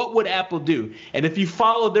do? What would Apple do? And if you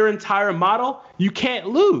follow their entire model, you can't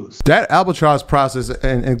lose. That arbitrage process,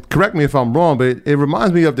 and correct me if I'm wrong, but it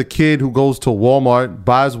reminds me of the kid who goes to Walmart,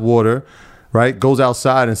 buys water, right, goes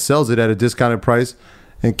outside and sells it at a discounted price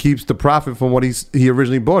and keeps the profit from what he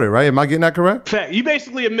originally bought it, right? Am I getting that correct? Fact. You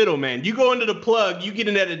basically a middleman. You go into the plug, you get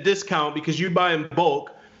in at a discount because you buy in bulk,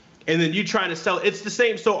 and then you trying to sell it. It's the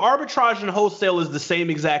same. So arbitrage and wholesale is the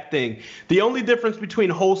same exact thing. The only difference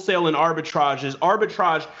between wholesale and arbitrage is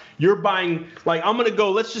arbitrage, you're buying, like I'm going to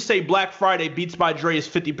go, let's just say Black Friday, Beats by Dre is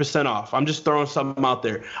 50% off. I'm just throwing something out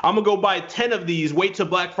there. I'm going to go buy 10 of these, wait till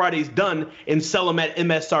Black Friday's done, and sell them at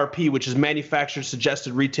MSRP, which is manufacturer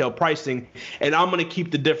suggested retail pricing, and I'm going to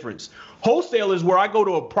keep the difference. Wholesale is where I go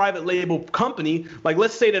to a private label company. Like,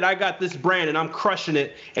 let's say that I got this brand and I'm crushing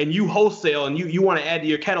it, and you wholesale and you want to add to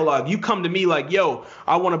your catalog. You come to me like, yo,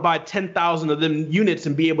 I want to buy 10,000 of them units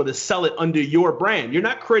and be able to sell it under your brand. You're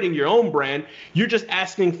not creating your own brand. You're just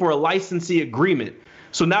asking for a licensee agreement.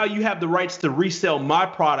 So now you have the rights to resell my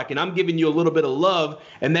product, and I'm giving you a little bit of love,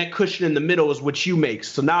 and that cushion in the middle is what you make.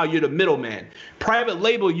 So now you're the middleman. Private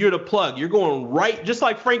label, you're the plug. You're going right, just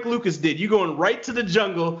like Frank Lucas did. You're going right to the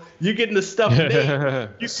jungle. You're getting the stuff made.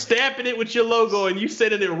 You stamping it with your logo, and you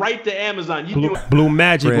sending it right to Amazon. Blue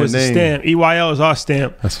Magic was the stamp. EYL is our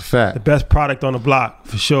stamp. That's a fact. The best product on the block,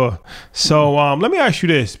 for sure. So let me ask you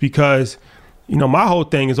this, because you know, my whole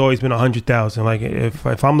thing has always been 100,000. Like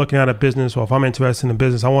if I'm looking at a business or if I'm interested in a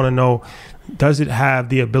business, I want to know, does it have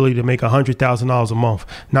the ability to make $100,000 a month?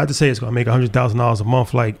 Not to say it's going to make $100,000 a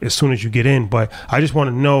month like as soon as you get in, but I just want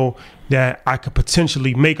to know that I could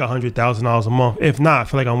potentially make $100,000 a month. If not, I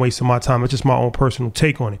feel like I'm wasting my time. It's just my own personal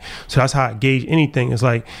take on it. So that's how I gauge anything. It's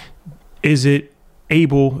like, is it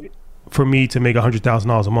able for me to make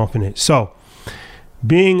 $100,000 a month in it? So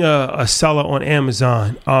being a seller on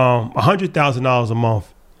Amazon, $100,000 a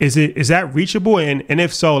month, is that reachable? And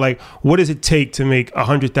if so, like, what does it take to make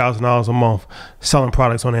 $100,000 a month selling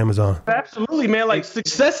products on Amazon? Absolutely, man. Like,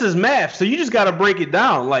 success is math, so you just got to break it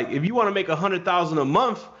down. Like, if you want to make $100,000 a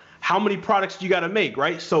month, how many products do you got to make,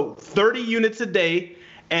 right? So 30 units a day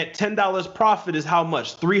at $10 profit is how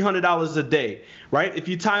much? $300 a day, right? If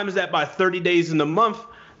you times that by 30 days in the month,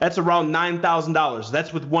 that's around $9,000.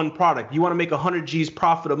 That's with one product. You want to make 100 G's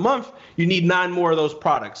profit a month, you need 9 more of those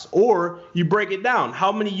products. Or you break it down.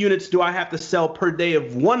 How many units do I have to sell per day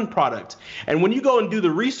of one product? And when you go and do the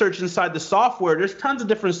research inside the software, there's tons of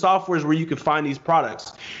different softwares where you can find these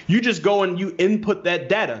products. You just go and you input that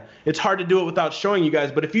data. It's hard to do it without showing you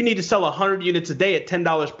guys, but if you need to sell 100 units a day at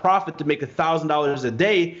 $10 profit to make $1,000 a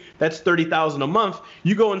day, that's $30,000 a month.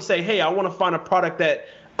 You go and say, hey, I want to find a product that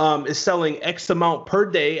is selling X amount per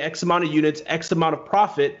day, X amount of units, X amount of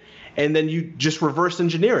profit, and then you just reverse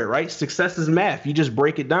engineer it, right? Success is math. You just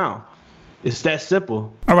break it down. It's that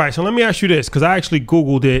simple. All right, so let me ask you this, because I actually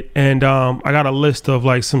Googled it, and I got a list of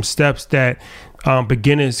like some steps that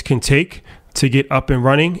beginners can take to get up and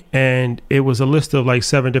running, and it was a list of like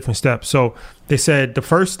 7 different steps. So they said the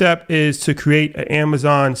first step is to create an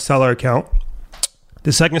Amazon seller account.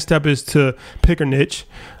 The second step is to pick a niche.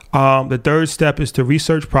 The third step is to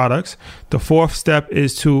research products. The fourth step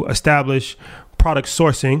is to establish product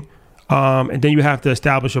sourcing. And then you have to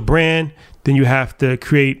establish a brand. Then you have to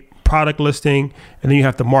create product listing, and then you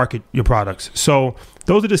have to market your products. So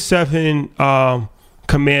those are the 7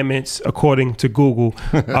 commandments according to Google.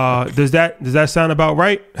 Does that sound about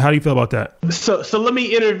right? How do you feel about that? So let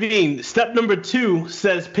me intervene. Step number 2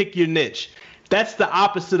 says pick your niche. That's the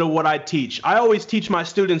opposite of what I teach. I always teach my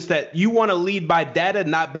students that you want to lead by data,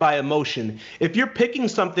 not by emotion. If you're picking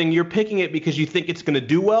something, you're picking it because you think it's going to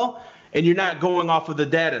do well, and you're not going off of the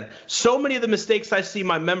data. So many of the mistakes I see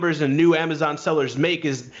my members and new Amazon sellers make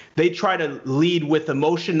is they try to lead with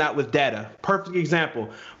emotion, not with data. Perfect example.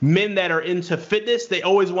 Men that are into fitness, they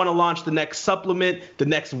always want to launch the next supplement, the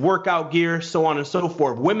next workout gear, so on and so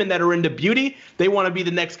forth. Women that are into beauty, they want to be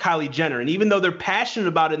the next Kylie Jenner. And even though they're passionate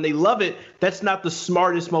about it and they love it, that's not the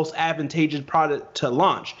smartest, most advantageous product to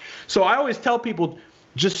launch. So I always tell people,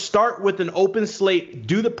 just start with an open slate,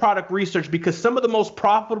 do the product research, because some of the most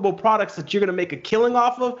profitable products that you're going to make a killing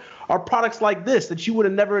off of are products like this that you would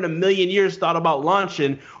have never in a million years thought about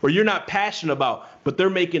launching, or you're not passionate about, but they're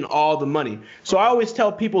making all the money. So I always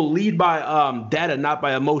tell people lead by data, not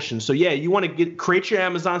by emotion. So yeah, you want to create your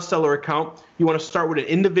Amazon seller account. You want to start with an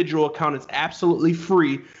individual account. It's absolutely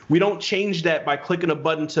free. We don't change that by clicking a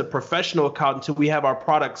button to professional account until we have our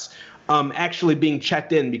products actually being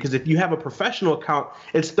checked in, because if you have a professional account,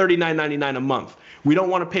 it's $39.99 a month. We don't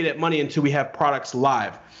want to pay that money until we have products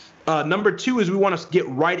live. Number 2 is we want to get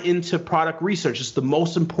right into product research. It's the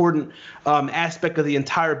most important aspect of the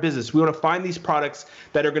entire business. We want to find these products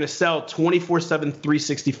that are going to sell 24/7,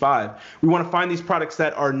 365. We want to find these products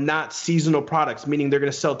that are not seasonal products, meaning they're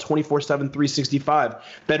going to sell 24/7, 365,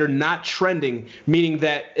 that are not trending, meaning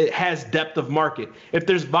that it has depth of market. If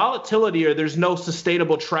there's volatility or there's no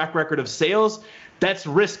sustainable track record of sales, that's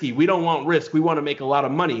risky. We don't want risk. We want to make a lot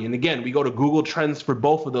of money. And again, we go to Google Trends for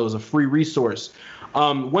both of those, a free resource.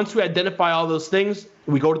 Once we identify all those things,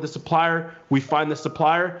 we go to the supplier, we find the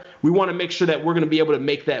supplier. We want to make sure that we're going to be able to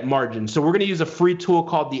make that margin. So we're going to use a free tool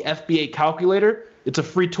called the FBA Calculator. It's a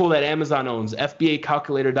free tool that Amazon owns,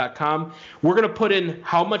 FBAcalculator.com. We're going to put in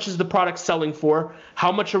how much is the product selling for,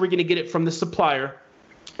 how much are we going to get it from the supplier,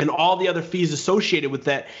 and all the other fees associated with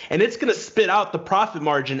that. And it's going to spit out the profit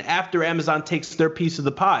margin after Amazon takes their piece of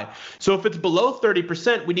the pie. So if it's below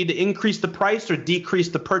 30%, we need to increase the price or decrease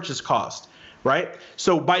the purchase cost, right?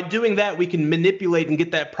 So by doing that, we can manipulate and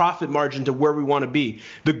get that profit margin to where we want to be.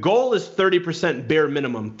 The goal is 30% bare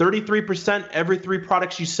minimum. 33%, every 3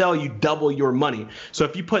 products you sell, you double your money. So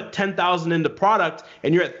if you put 10,000 into product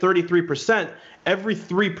and you're at 33%, every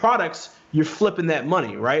 3 products, you're flipping that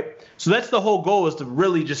money, right? So that's the whole goal, is to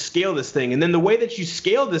really just scale this thing. And then the way that you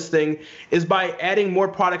scale this thing is by adding more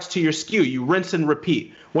products to your SKU. You rinse and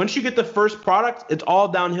repeat. Once you get the first product, it's all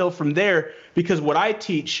downhill from there, because what I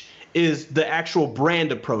teach is the actual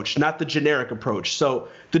brand approach, not the generic approach. So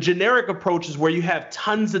the generic approach is where you have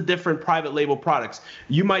tons of different private label products.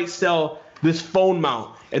 You might sell this phone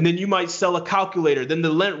mount, and then you might sell a calculator, then the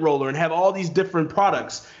lint roller, and have all these different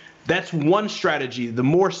products. That's one strategy. The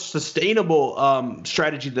more sustainable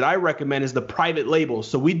strategy that I recommend is the private label.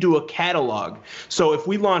 So we do a catalog. So if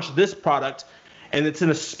we launch this product and it's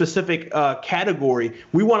in a specific category,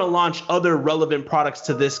 we want to launch other relevant products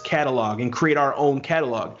to this catalog and create our own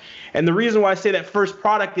catalog. And the reason why I say that first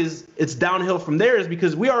product is it's downhill from there is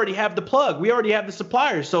because we already have the plug. We already have the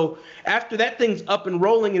suppliers. So after that thing's up and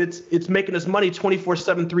rolling and it's making us money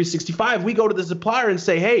 24/7, 365, we go to the supplier and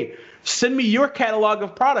say, hey, send me your catalog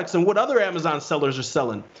of products and what other Amazon sellers are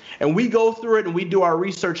selling. And we go through it and we do our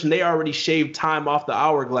research, and they already shaved time off the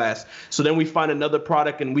hourglass. So then we find another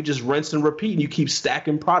product and we just rinse and repeat, and you keep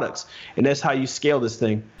stacking products. And that's how you scale this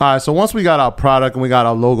thing. All right, so once we got our product and we got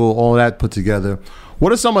our logo, all that put together,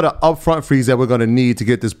 what are some of the upfront fees that we're going to need to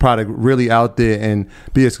get this product really out there and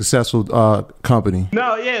be a successful company?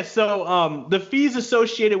 So the fees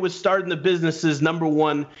associated with starting the business is, number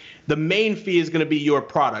 1, the main fee is going to be your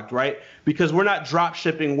product, right? Because we're not drop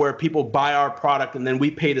shipping where people buy our product and then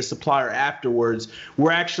we pay the supplier afterwards.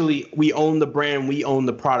 We own the brand, we own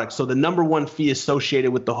the product. So the number 1 fee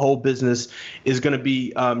associated with the whole business is going to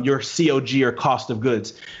be your COG, or cost of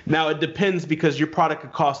goods. Now it depends, because your product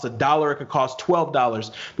could cost $1, it could cost $12.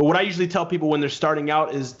 $1,000. But what I usually tell people when they're starting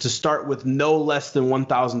out is to start with no less than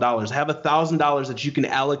 $1,000. Have $1,000 that you can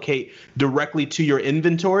allocate directly to your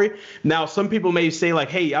inventory. Now, some people may say like,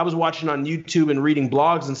 hey, I was watching on YouTube and reading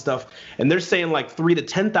blogs and stuff, and they're saying like $3,000 to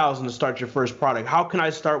 $10,000 to start your first product. How can I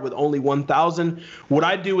start with only $1,000? What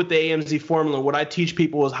I do with the AMZ formula, what I teach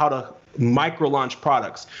people is how to micro launch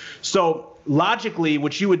products. So logically,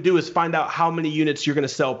 what you would do is find out how many units you're going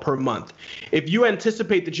to sell per month. If you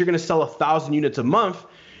anticipate that you're going to sell 1,000 units a month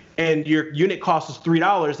and your unit cost is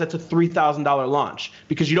 $3, that's a $3,000 launch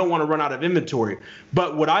because you don't want to run out of inventory.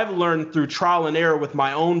 But what I've learned through trial and error with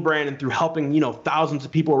my own brand and through helping, thousands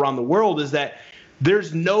of people around the world is that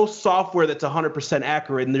there's no software that's 100%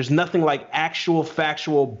 accurate, and there's nothing like actual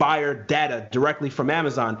factual buyer data directly from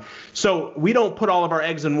Amazon. So we don't put all of our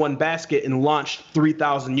eggs in one basket and launch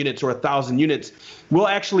 3,000 units or 1,000 units. We'll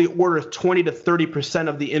actually order 20 to 30%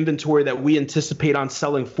 of the inventory that we anticipate on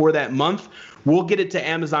selling for that month. We'll get it to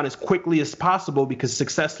Amazon as quickly as possible because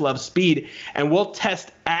success loves speed, and we'll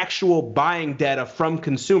test actual buying data from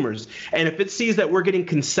consumers. And if it sees that we're getting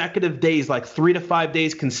consecutive days, like 3 to 5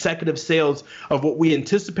 days consecutive sales of what we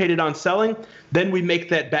anticipated on selling, then we make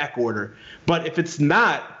that back order. But if it's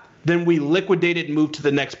not, then we liquidate it and move to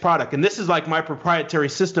the next product. And this is like my proprietary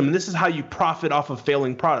system, and this is how you profit off a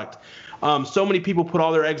failing product. So many people put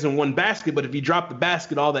all their eggs in one basket, but if you drop the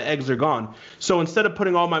basket, all the eggs are gone. So instead of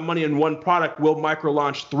putting all my money in one product, we'll micro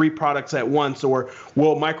launch 3 products at once, or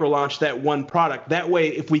we'll micro launch that one product. That way,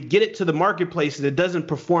 if we get it to the marketplace and it doesn't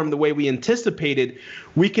perform the way we anticipated,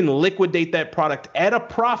 we can liquidate that product at a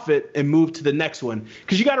profit and move to the next one.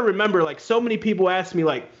 Because you got to remember, like, so many people ask me,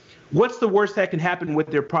 like, what's the worst that can happen with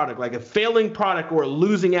their product? Like a failing product or a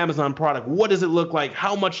losing Amazon product, what does it look like?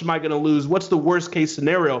 How much am I going to lose? What's the worst case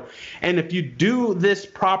scenario? And if you do this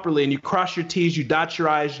properly and you cross your T's, you dot your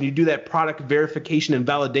I's, and you do that product verification and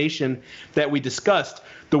validation that we discussed,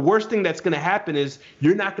 the worst thing that's going to happen is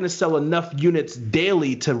you're not going to sell enough units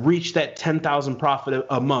daily to reach that 10,000 profit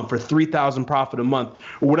a month or 3,000 profit a month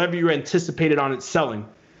or whatever you anticipated on it selling.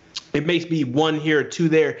 It may be 1 here, 2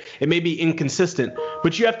 there. It may be inconsistent,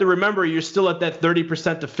 but you have to remember you're still at that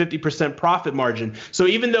 30% to 50% profit margin. So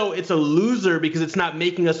even though it's a loser because it's not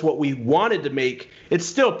making us what we wanted to make, it's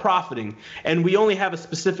still profiting. And we only have a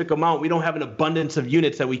specific amount. We don't have an abundance of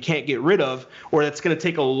units that we can't get rid of, or that's going to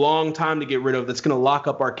take a long time to get rid of, that's going to lock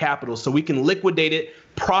up our capital. So we can liquidate it,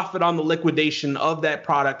 profit on the liquidation of that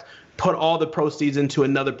product, put all the proceeds into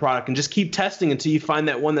another product, and just keep testing until you find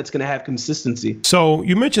that one that's going to have consistency. So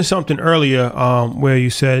you mentioned something earlier where you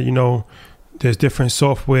said, there's different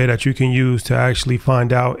software that you can use to actually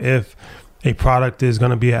find out if a product is going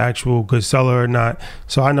to be an actual good seller or not.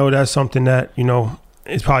 So I know that's something that,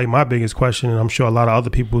 is probably my biggest question, and I'm sure a lot of other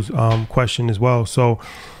people's question as well. So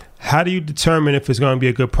how do you determine if it's going to be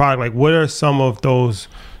a good product? Like, what are some of those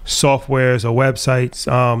softwares or websites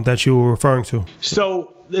that you were referring to?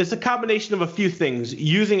 So it's a combination of a few things.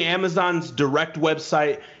 Using Amazon's direct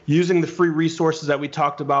website, using the free resources that we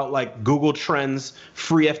talked about, like Google Trends,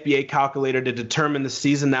 free FBA calculator to determine the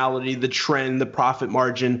seasonality, the trend, the profit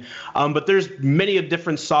margin. But there's many of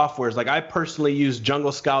different softwares. Like I personally use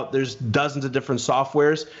Jungle Scout. There's dozens of different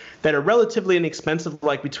softwares that are relatively inexpensive,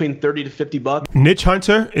 like between $30 to $50. Niche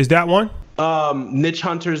Hunter, is that one? Niche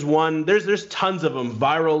Hunter's one. There's tons of them.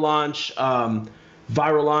 Viral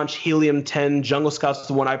Launch, Helium 10, Jungle Scout's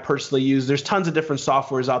the one I personally use. There's tons of different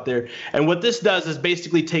softwares out there. And what this does is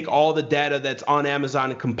basically take all the data that's on Amazon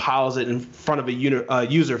and compiles it in front of a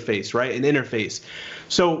user face, right? An interface.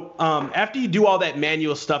 So after you do all that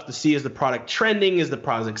manual stuff to see is the product trending, is the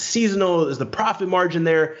product seasonal, is the profit margin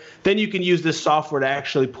there, then you can use this software to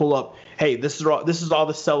actually pull up, hey, this is all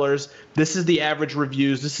the sellers, this is the average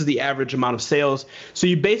reviews, this is the average amount of sales. So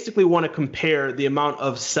you basically want to compare the amount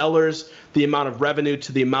of sellers, the amount of revenue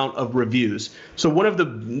to the amount of reviews. So one of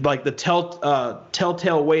the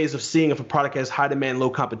telltale ways of seeing if a product has high demand, low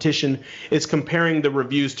competition is comparing the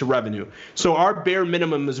reviews to revenue. So our bare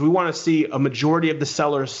minimum is we want to see a majority of the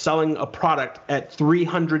sellers selling a product at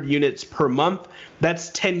 300 units per month. That's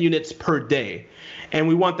 10 units per day. And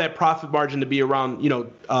we want that profit margin to be around,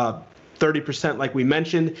 30% like we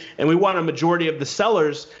mentioned, and we want a majority of the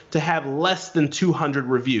sellers to have less than 200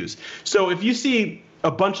 reviews. So if you see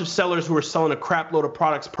a bunch of sellers who are selling a crap load of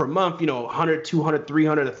products per month, 100, 200,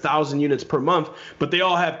 300, 1,000 units per month, but they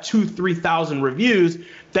all have 2,000, 3,000 reviews.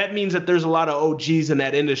 That means that there's a lot of OGs in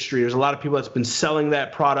that industry. There's a lot of people that's been selling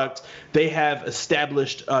that product. They have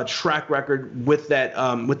established a track record with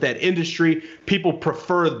that industry. People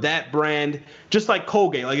prefer that brand, just like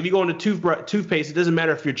Colgate. Like if you go into toothpaste, it doesn't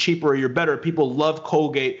matter if you're cheaper or you're better. People love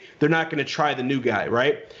Colgate. They're not going to try the new guy,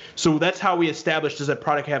 right? So that's how we established, does that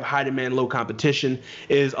product have high demand, low competition,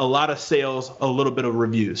 is a lot of sales, a little bit of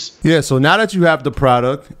reviews. Yeah, so now that you have the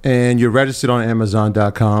product and you're registered on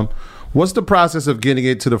Amazon.com, what's the process of getting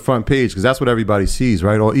it to the front page? Because that's what everybody sees,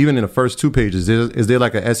 right? Or even in the first 2 pages. Is there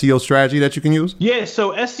like a SEO strategy that you can use? Yeah,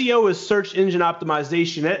 so SEO is search engine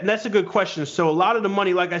optimization. And that's a good question. So a lot of the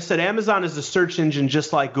money, like I said, Amazon is a search engine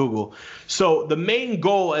just like Google. So the main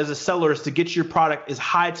goal as a seller is to get your product as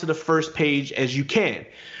high to the first page as you can.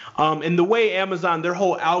 And the way Amazon, their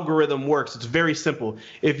whole algorithm works, it's very simple.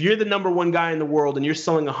 If you're the #1 guy in the world and you're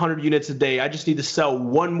selling 100 units a day, I just need to sell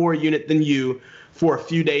one more unit than you for a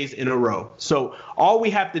few days in a row. So all we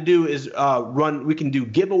have to do is we can do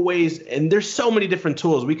giveaways, and there's so many different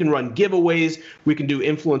tools. We can run giveaways, we can do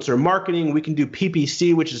influencer marketing, we can do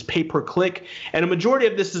PPC, which is pay per click, and a majority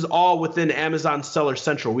of this is all within Amazon Seller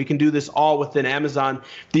Central. We can do this all within Amazon.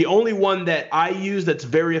 The only one that I use that's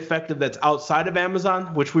very effective that's outside of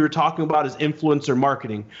Amazon, which we were talking about, is influencer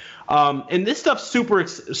marketing. And this stuff's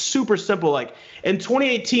super simple. Like in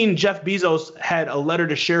 2018, Jeff Bezos had a letter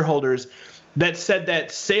to shareholders that said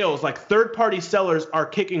that sales, like third-party sellers, are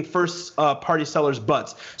kicking first-party sellers'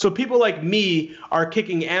 butts. So people like me are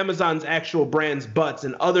kicking Amazon's actual brands' butts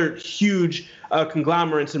and other huge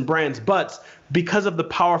conglomerates and brands' butts because of the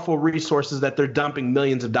powerful resources that they're dumping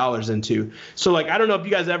millions of dollars into. So like, I don't know if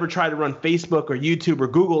you guys ever try to run Facebook or YouTube or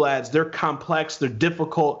Google ads. They're complex, they're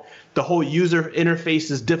difficult. The whole user interface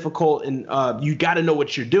is difficult, and you got to know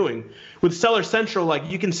what you're doing. With Seller Central, like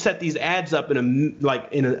you can set these ads up in a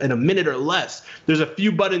minute or less. There's a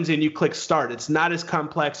few buttons and you click start. It's not as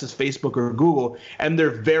complex as Facebook or Google, and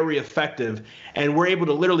they're very effective. And we're able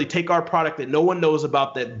to literally take our product that no one knows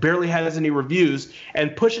about, that barely has any reviews,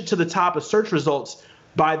 and push it to the top of search results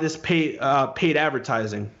by this paid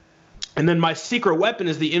advertising. And then my secret weapon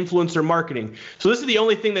is the influencer marketing. So this is the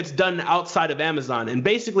only thing that's done outside of Amazon. And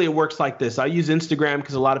basically it works like this. I use Instagram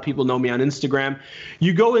because a lot of people know me on Instagram.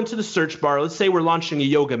 You go into the search bar. Let's say we're launching a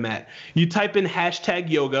yoga mat. You type in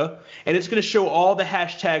 #yoga, and it's going to show all the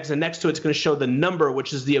hashtags. And next to it's going to show the number,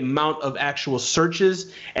 which is the amount of actual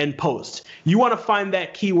searches and posts. You want to find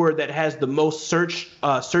that keyword that has the most search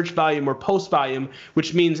volume or post volume,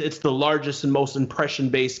 which means it's the largest and most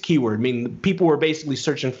impression-based keyword. I mean, people were basically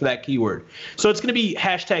searching for that keyword. So it's going to be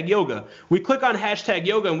 #yoga. We click on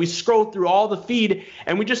 #yoga and we scroll through all the feed,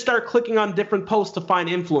 and we just start clicking on different posts to find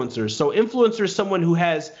influencers. So influencer is someone who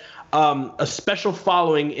has a special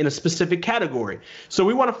following in a specific category. So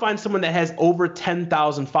we want to find someone that has over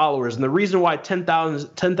 10,000 followers. And the reason why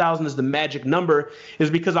 10,000 is the magic number is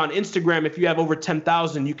because on Instagram, if you have over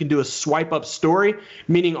 10,000, you can do a swipe up story,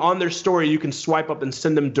 meaning on their story, you can swipe up and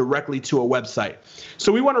send them directly to a website.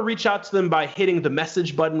 So we want to reach out to them by hitting the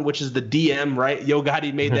message button, which is the DM, right? Yo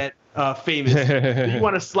Gotti made that famous. You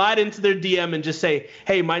want to slide into their DM and just say,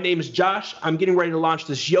 hey, my name is Josh. I'm getting ready to launch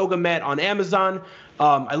this yoga mat on Amazon.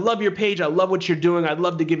 I love your page. I love what you're doing. I'd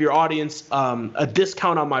love to give your audience a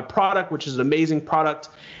discount on my product, which is an amazing product,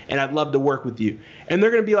 and I'd love to work with you. And they're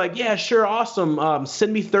going to be like, yeah, sure, awesome.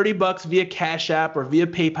 Send me $30 via Cash App or via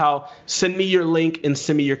PayPal. Send me your link and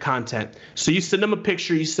send me your content. So you send them a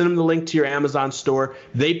picture. You send them the link to your Amazon store.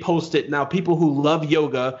 They post it. Now, people who love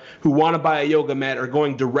yoga, who want to buy a yoga mat, are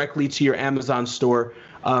going directly to your Amazon store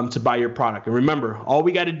to buy your product. And remember, all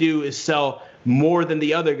we got to do is sell more than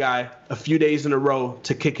the other guy a few days in a row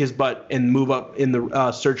to kick his butt and move up in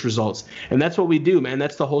the search results. And that's what we do, man.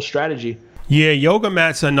 That's the whole strategy. Yeah, yoga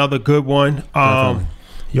mats are another good one.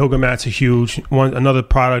 Yoga mats are huge. Another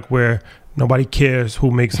product where nobody cares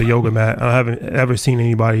who makes a yoga mat. I haven't ever seen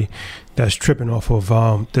anybody that's tripping off of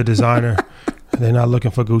the designer. They're not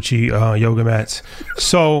looking for Gucci yoga mats.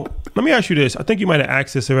 So let me ask you this. I think you might have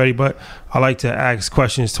asked this already, but I like to ask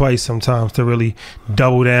questions twice sometimes to really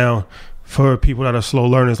double down for people that are slow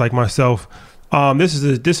learners like myself. This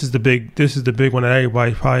is the big one that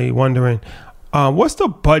everybody's probably wondering. What's the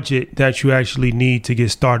budget that you actually need to get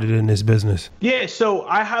started in this business? Yeah, so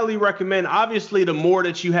I highly recommend, obviously, the more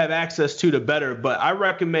that you have access to, the better, but I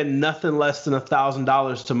recommend nothing less than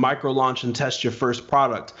 $1,000 to micro launch and test your first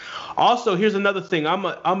product. Also, here's another thing. I'm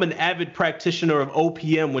an avid practitioner of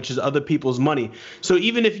OPM, which is other people's money. So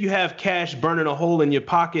even if you have cash burning a hole in your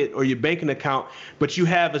pocket or your banking account, but you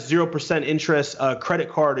have a 0% interest credit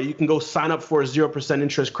card, or you can go sign up for a 0%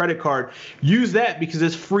 interest credit card, use that because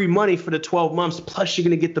it's free money for the 12 months. Plus, you're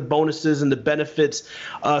going to get the bonuses and the benefits,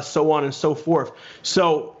 so on and so forth.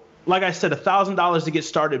 So, like I said, $1,000 to get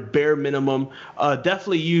started, bare minimum.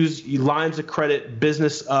 Definitely use lines of credit,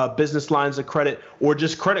 business lines of credit, or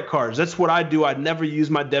just credit cards. That's what I do. I never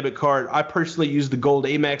use my debit card. I personally use the Gold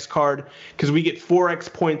Amex card because we get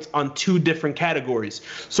 4x points on 2 different categories.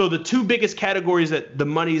 So the 2 biggest categories that the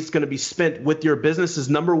money is going to be spent with your business is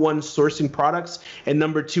number 1, sourcing products, and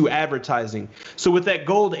number 2, advertising. So with that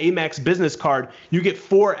Gold Amex business card, you get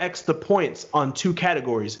 4x the points on 2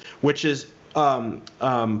 categories, which is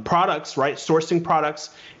products, right? Sourcing products,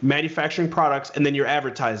 manufacturing products, and then your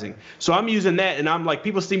advertising. So I'm using that, and I'm like,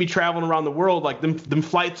 people see me traveling around the world, like them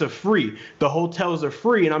flights are free, the hotels are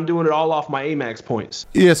free, and I'm doing it all off my Amex points.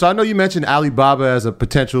 Yeah, so I know you mentioned Alibaba as a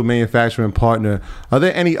potential manufacturing partner. Are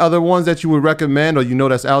there any other ones that you would recommend, or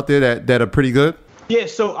that's out there that are pretty good? Yeah,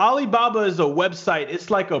 so Alibaba is a website. It's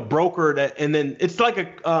like a broker and then it's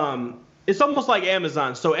like it's almost like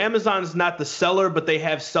Amazon. So Amazon's not the seller, but they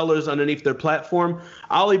have sellers underneath their platform.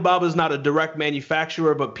 Alibaba's not a direct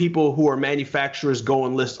manufacturer, but people who are manufacturers go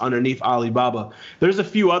and list underneath Alibaba. There's a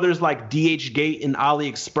few others like DHgate and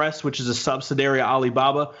AliExpress, which is a subsidiary of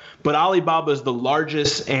Alibaba. But Alibaba is the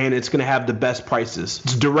largest, and it's going to have the best prices.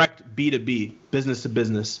 It's direct B2B, business to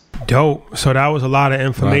business. Dope. So that was a lot of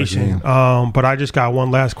information. But I just got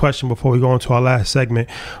one last question before we go into our last segment.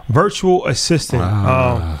 Virtual assistant.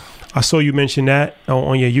 I saw you mention that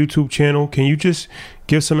on your YouTube channel. Can you just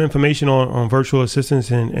give some information on virtual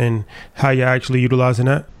assistants and how you're actually utilizing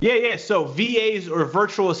that? Yeah. So VAs or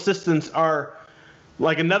virtual assistants are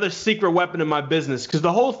like another secret weapon in my business, because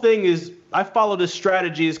the whole thing is I follow this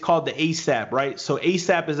strategy. It's called the ASAP, right? So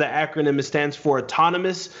ASAP is an acronym. It stands for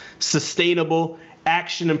autonomous, sustainable,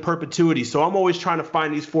 action, and perpetuity. So I'm always trying to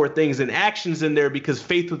find these 4 things, and action's in there because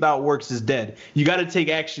faith without works is dead. You got to take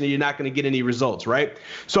action or you're not going to get any results, right?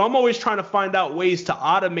 So I'm always trying to find out ways to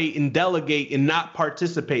automate and delegate and not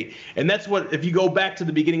participate. And that's what, if you go back to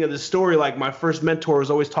the beginning of the story, like my first mentor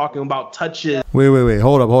was always talking about touches. Wait.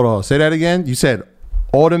 Hold up. Say that again. You said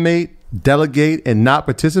automate, delegate, and not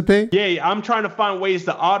participate? Yeah, I'm trying to find ways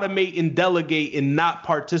to automate and delegate and not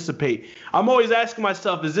participate. I'm always asking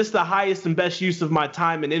myself, is this the highest and best use of my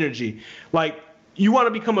time and energy? Like, you want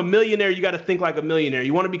to become a millionaire, you got to think like a millionaire.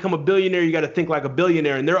 You want to become a billionaire, you got to think like a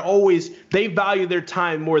billionaire. And they value their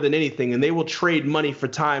time more than anything, and they will trade money for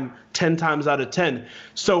time 10 times out of 10.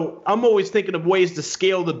 So I'm always thinking of ways to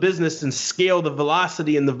scale the business and scale the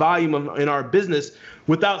velocity and the volume in our business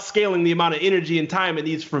without scaling the amount of energy and time it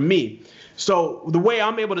needs from me. So the way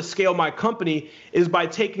I'm able to scale my company is by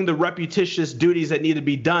taking the repetitious duties that need to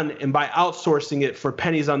be done and by outsourcing it for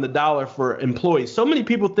pennies on the dollar for employees. So many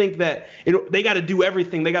people think that they got to do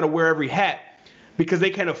everything. They got to wear every hat because they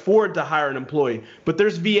can't afford to hire an employee. But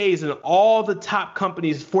there's VAs in all the top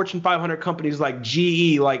companies, Fortune 500 companies like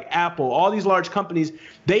GE, like Apple, all these large companies,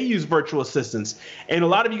 they use virtual assistants. And a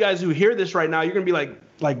lot of you guys who hear this right now, you're going to be like,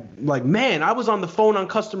 man, I was on the phone on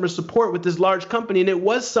customer support with this large company, and it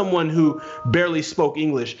was someone who barely spoke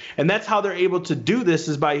English. And that's how they're able to do this,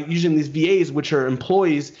 is by using these VAs, which are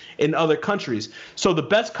employees in other countries. So the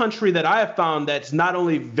best country that I have found that's not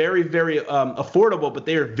only very, very affordable, but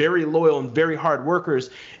they are very loyal and very hard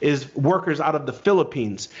workers, is workers out of the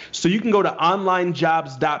Philippines. So you can go to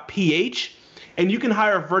onlinejobs.ph, and you can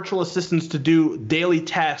hire virtual assistants to do daily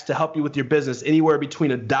tasks to help you with your business, anywhere between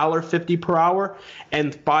 $1.50 per hour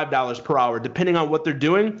and $5 per hour, depending on what they're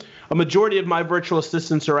doing. A majority of my virtual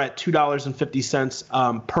assistants are at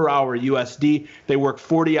 $2.50 per hour USD. They work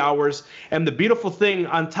 40 hours. And the beautiful thing,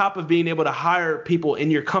 on top of being able to hire people in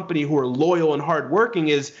your company who are loyal and hardworking,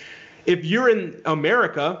 is if you're in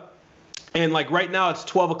America, and like right now it's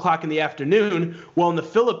 12 o'clock in the afternoon. Well, in the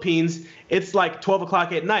Philippines, it's like 12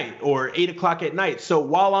 o'clock at night or 8 o'clock at night. So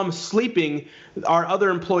while I'm sleeping, our other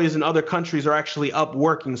employees in other countries are actually up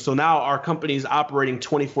working. So now our company is operating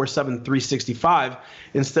 24/7, 365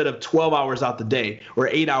 instead of 12 hours out the day or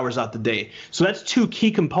 8 hours out the day. So that's 2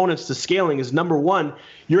 key components to scaling. Is number 1,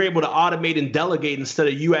 you're able to automate and delegate instead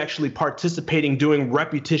of you actually participating, doing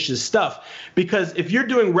repetitious stuff. Because if you're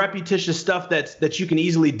doing repetitious stuff that you can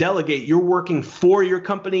easily delegate, you're working for your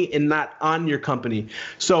company and not on your company.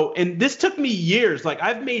 So, and this took me years. Like,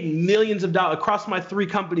 I've made millions of dollars across my 3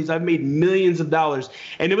 companies. I've made millions of dollars.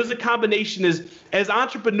 And it was a combination as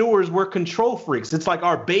entrepreneurs, we're control freaks. It's like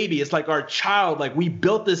our baby. It's like our child. Like, we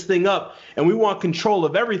built this thing up and we want control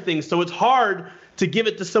of everything. So it's hard to give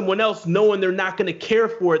it to someone else knowing they're not going to care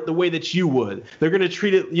for it the way that you would. They're going to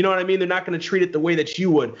treat it, you know what I mean? They're not going to treat it the way that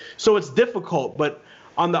you would. So it's difficult. But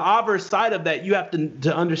on the obverse side of that, you have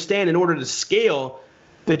to understand, in order to scale,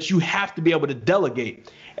 that you have to be able to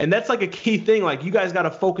delegate. And that's like a key thing. Like, you guys got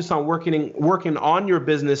to focus on working on your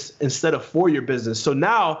business instead of for your business. So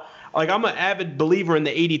now, like, I'm an avid believer in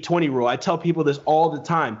the 80-20 rule. I tell people this all the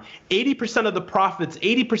time. 80% of the profits,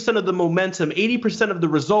 80% of the momentum, 80% of the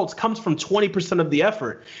results comes from 20% of the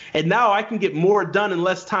effort. And now I can get more done in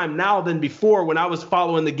less time now than before, when I was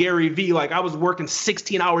following the Gary Vee. Like, I was working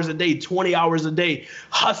 16 hours a day, 20 hours a day,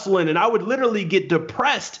 hustling. And I would literally get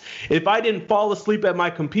depressed if I didn't fall asleep at my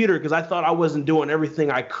computer because I thought I wasn't doing everything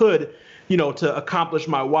I could, to accomplish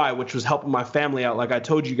my why, which was helping my family out, like I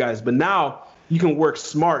told you guys. But now you can work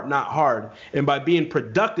smart, not hard. And by being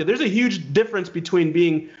productive, there's a huge difference between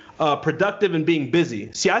being productive and being busy.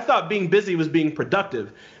 See, I thought being busy was being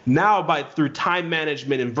productive. Now, through time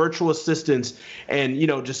management and virtual assistants and,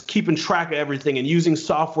 just keeping track of everything and using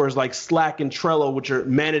softwares like Slack and Trello, which are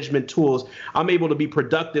management tools, I'm able to be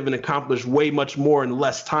productive and accomplish way much more in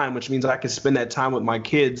less time, which means I can spend that time with my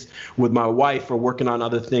kids, with my wife, or working on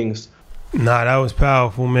other things. Nah, that was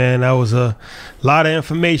powerful, man. That was a lot of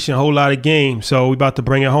information, a whole lot of game. So we're about to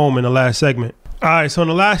bring it home in the last segment. All right, so in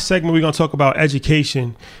the last segment, we're going to talk about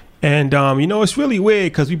education. And, it's really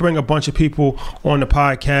weird because we bring a bunch of people on the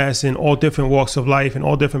podcast in all different walks of life and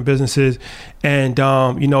all different businesses. And,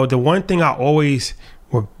 the one thing I always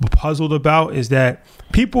were puzzled about is that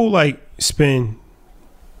people spend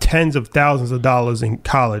tens of thousands of dollars in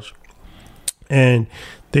college, and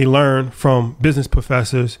they learn from business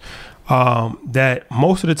professors that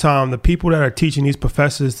most of the time the people that are teaching, these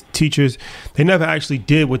professors, teachers, they never actually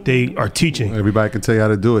did what they are teaching. Everybody can tell you how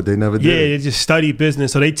to do it. They never did. Yeah, they just study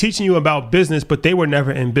business. So they teaching you about business, but they were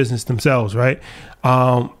never in business themselves, right?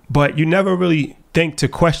 But you never really think to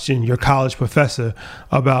question your college professor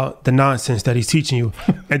about the nonsense that he's teaching you.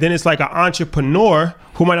 And then it's like an entrepreneur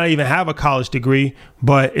who might not even have a college degree,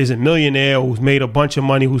 but is a millionaire who's made a bunch of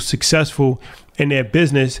money, who's successful in their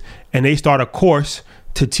business, and they start a course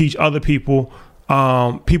to teach other people.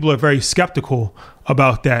 People are very skeptical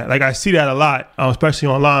about that. Like, I see that a lot, especially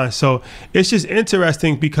online. So it's just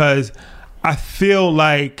interesting because I feel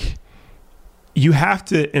like you have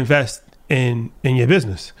to invest in your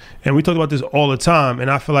business. And we talk about this all the time.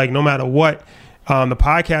 And I feel like no matter what, the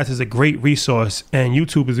podcast is a great resource, and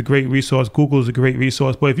YouTube is a great resource. Google is a great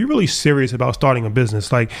resource. But if you're really serious about starting a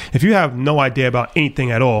business, like if you have no idea about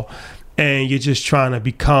anything at all, and you're just trying to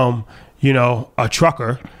become a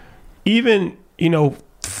trucker, even,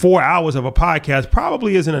 4 hours of a podcast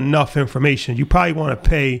probably isn't enough information. You probably want to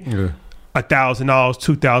pay $1,000,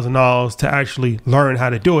 $2,000 to actually learn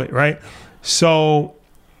how to do it, right? So,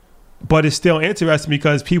 but it's still interesting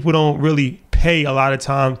because people don't really pay a lot of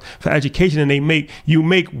time for education, and you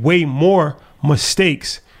make way more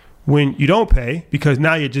mistakes when you don't pay, because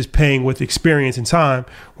now you're just paying with experience and time.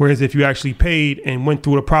 Whereas if you actually paid and went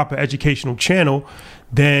through the proper educational channel,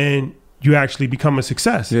 then you actually become a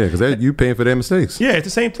success. Yeah, because you paying for their mistakes. Yeah, it's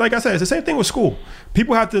the same. Like I said, it's the same thing with school.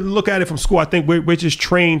 People have to look at it from school. I think we're just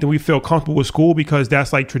trained and we feel comfortable with school because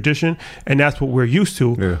that's like tradition and that's what we're used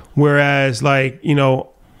to. Yeah. Whereas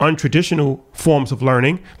untraditional forms of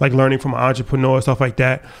learning, like learning from an entrepreneur, stuff like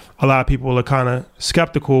that, a lot of people are kind of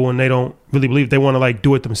skeptical and they don't really believe. They want to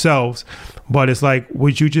do it themselves. But it's like,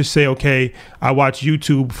 would you just say, okay, I watch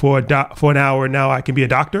YouTube for an hour and now I can be a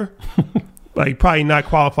doctor? Probably not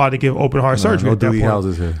qualified to give open heart surgery no at that point.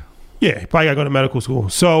 houses here. Yeah, probably got to go to medical school.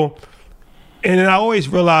 So, and then I always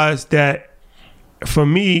realized that for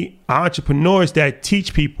me, entrepreneurs that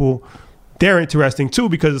teach people, they're interesting too,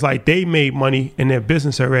 because it's like they made money in their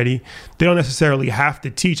business already. They don't necessarily have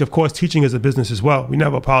to teach. Of course, teaching is a business as well. We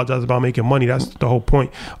never apologize about making money. That's the whole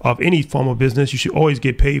point of any form of business. You should always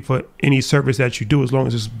get paid for any service that you do as long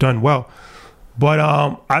as it's done well. But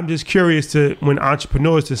I'm just curious to when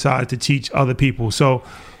entrepreneurs decide to teach other people. So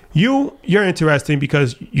you're interesting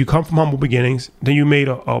because you come from humble beginnings. Then you made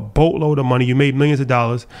a boatload of money. You made millions of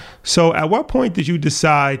dollars. So at what point did you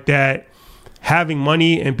decide that having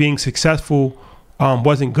money and being successful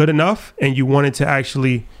wasn't good enough and you wanted to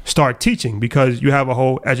actually start teaching, because you have a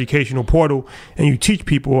whole educational portal and you teach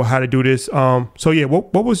people how to do this. So yeah,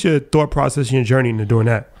 what was your thought process and your journey into doing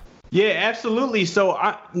that? Yeah, absolutely. So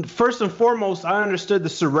first and foremost, I understood the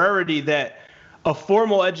sorority that a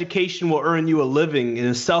formal education will earn you a living and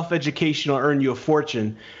a self-education will earn you a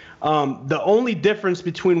fortune. The only difference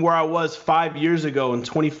between where I was 5 years ago in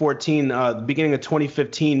 2014, the beginning of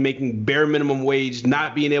 2015, making bare minimum wage,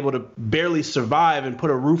 not being able to barely survive and put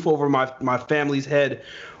a roof over my family's head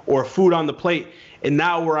or food on the plate, and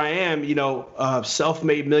now where I am,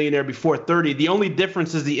 self-made millionaire before 30, the only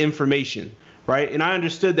difference is the information. Right. And I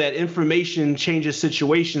understood that information changes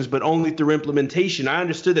situations, but only through implementation. I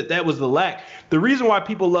understood that was the lack. The reason why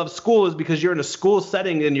people love school is because you're in a school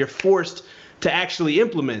setting and you're forced to actually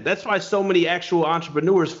implement. That's why so many actual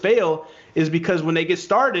entrepreneurs fail, is because when they get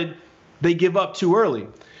started, they give up too early.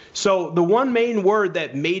 So the one main word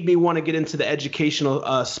that made me want to get into the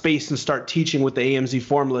educational space and start teaching with the AMZ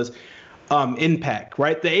formula is impact.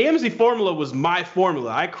 Right. The AMZ formula was my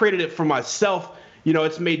formula. I created it for myself.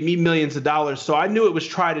 It's made me millions of dollars. So I knew it was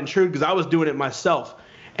tried and true because I was doing it myself.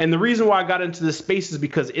 And the reason why I got into this space is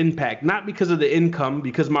because impact, not because of the income,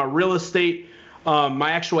 because my real estate,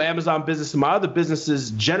 my actual Amazon business and my other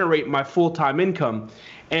businesses generate my full-time income.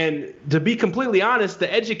 And to be completely honest, the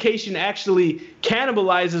education actually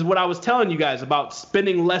cannibalizes what I was telling you guys about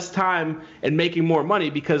spending less time and making more money,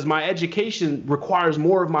 because my education requires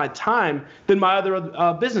more of my time than my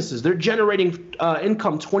other businesses. They're generating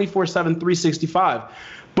income 24/7, 365.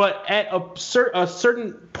 But at a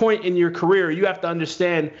certain point in your career, you have to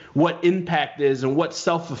understand what impact is and what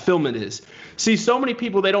self-fulfillment is. See, so many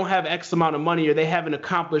people, they don't have X amount of money, or they haven't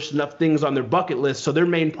accomplished enough things on their bucket list, so their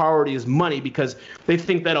main priority is money because they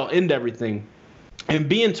think that'll end everything. And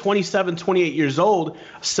being 27, 28 years old,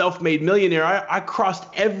 self-made millionaire, I crossed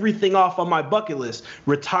everything off on my bucket list.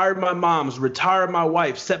 Retired my moms, retired my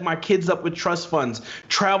wife, set my kids up with trust funds,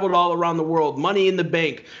 traveled all around the world, money in the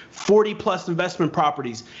bank, 40 plus investment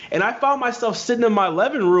properties. And I found myself sitting in my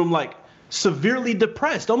living room, like severely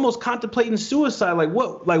depressed, almost contemplating suicide. Like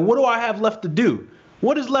what do I have left to do?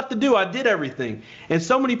 What is left to do? I did everything. And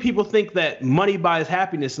so many people think that money buys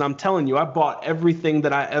happiness. And I'm telling you, I bought everything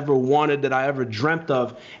that I ever wanted, that I ever dreamt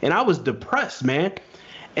of. And I was depressed, man.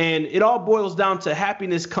 And it all boils down to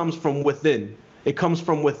happiness comes from within. It comes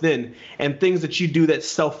from within, and things that you do that's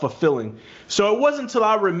self-fulfilling. So it wasn't until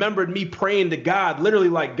I remembered me praying to God, literally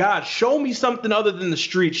like, God, show me something other than the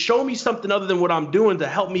streets. Show me something other than what I'm doing to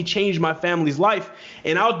help me change my family's life,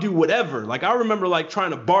 and I'll do whatever. Like, I remember like trying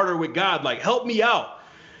to barter with God, like, help me out.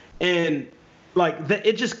 And like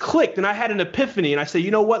it just clicked, and I had an epiphany, and I said, you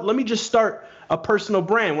know what? Let me just start a personal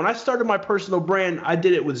brand. When I started my personal brand, I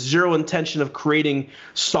did it with zero intention of creating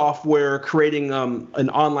software, creating an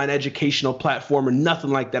online educational platform, or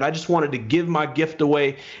nothing like that. I just wanted to give my gift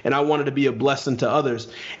away, and I wanted to be a blessing to others.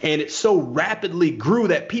 And it so rapidly grew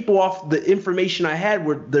that people, off the information I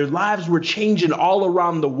had, their lives were changing all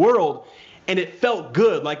around the world, and it felt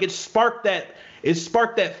good. Like it sparked that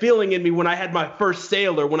feeling in me when I had my first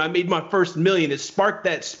sale, or when I made my first million. It sparked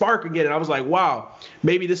that spark again, and I was like, wow,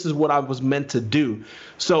 maybe this is what I was meant to do.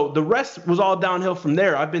 So the rest was all downhill from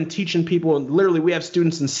there. I've been teaching people, and literally we have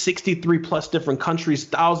students in 63 plus different countries,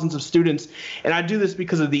 thousands of students, and I do this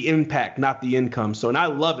because of the impact, not the income. So, and I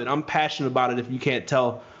love it. I'm passionate about it, if you can't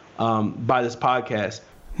tell by this podcast.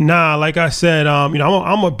 Nah, like I said,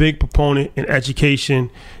 I'm a big proponent in education.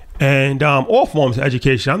 And all forms of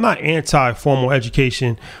education. I'm not anti-formal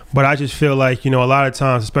education, but I just feel like, a lot of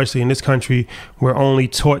times, especially in this country, we're only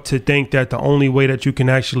taught to think that the only way that you can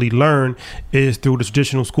actually learn is through the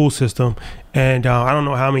traditional school system. And I don't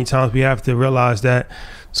know how many times we have to realize that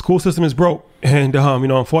school system is broke. And,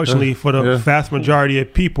 unfortunately, for the vast majority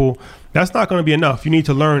of people, that's not going to be enough. You need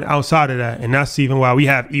to learn outside of that. And that's even why we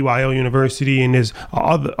have EYL University, and there's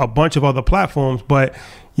a bunch of other platforms. But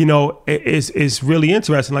it's really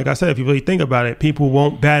interesting. Like I said, if you really think about it, people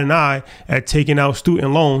won't bat an eye at taking out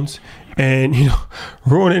student loans and,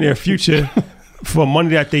 ruining their future for money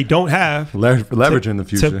that they don't have. Leveraging the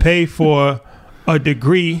future. To pay for a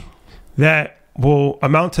degree that will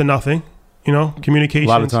amount to nothing. Communications. A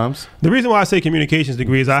lot of times. The reason why I say communications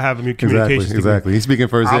degree is I have a communications degree. Exactly. He's speaking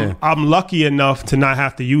firsthand. I'm lucky enough to not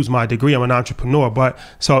have to use my degree. I'm an entrepreneur, but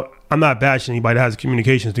so I'm not bashing anybody that has a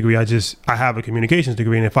communications degree. I have a communications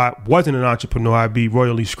degree, and if I wasn't an entrepreneur, I'd be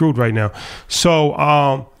royally screwed right now.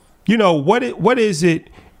 So, what is it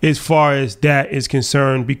as far as that is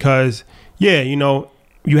concerned? Because,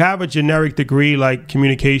 you have a generic degree like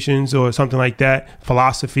communications or something like that,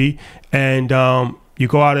 philosophy, and you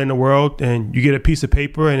go out in the world and you get a piece of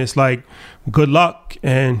paper and it's like, good luck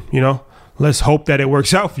and, let's hope that it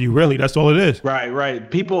works out for you. Really, that's all it is. Right.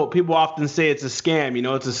 People often say it's a scam.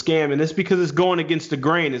 It's a scam, and it's because it's going against the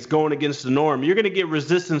grain. It's going against the norm. You're going to get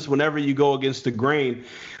resistance whenever you go against the grain.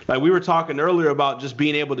 Like we were talking earlier about just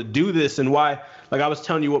being able to do this, and why, like I was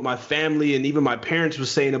telling you what my family and even my parents was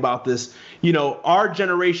saying about this. Our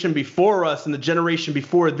generation before us and the generation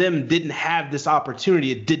before them didn't have this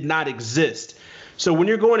opportunity. It did not exist. So when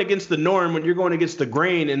you're going against the norm, when you're going against the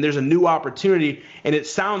grain, and there's a new opportunity and it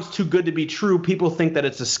sounds too good to be true, people think that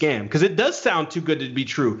it's a scam, because it does sound too good to be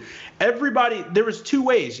true. There was two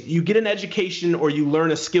ways. You get an education or you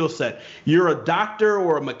learn a skill set. You're a doctor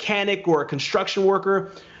or a mechanic or a construction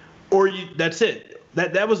worker, or that's it.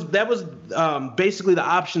 That was basically the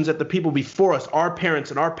options that the people before us, our parents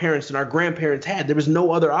and our parents and our grandparents had. There was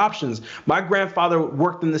no other options. My grandfather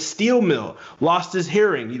worked in the steel mill, lost his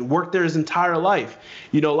hearing. He worked there his entire life.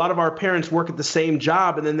 A lot of our parents work at the same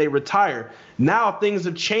job and then they retire. Now things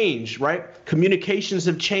have changed, right? Communications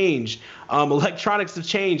have changed. Electronics have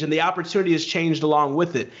changed, and the opportunity has changed along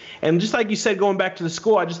with it. And just like you said, going back to the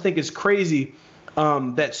school, I just think it's crazy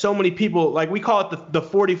that so many people, like we call it the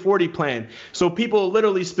 40-40 plan. So people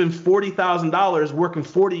literally spend $40,000 working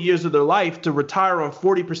 40 years of their life to retire on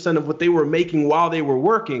 40% of what they were making while they were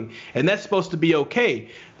working. And that's supposed to be okay.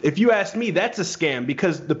 If you ask me, that's a scam,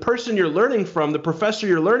 because the person you're learning from, the professor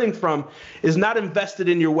you're learning from, is not invested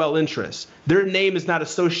in your well interest. Their name is not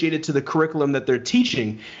associated to the curriculum that they're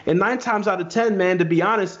teaching. And 9 times out of 10, man, to be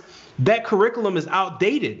honest, that curriculum is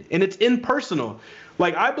outdated and it's impersonal.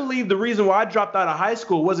 Like, I believe the reason why I dropped out of high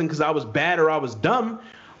school wasn't because I was bad or I was dumb.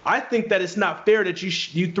 I think that it's not fair that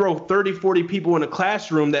you throw 30, 40 people in a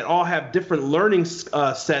classroom that all have different learning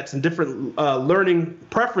sets and different learning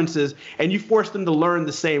preferences, and you force them to learn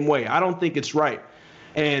the same way. I don't think it's right.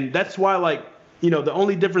 And that's why, the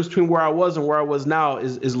only difference between where I was and where I was now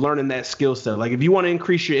is learning that skill set. Like, if you want to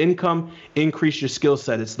increase your income, increase your skill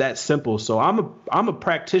set. It's that simple. So I'm a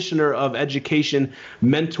practitioner of education,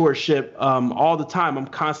 mentorship, all the time. I'm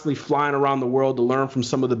constantly flying around the world to learn from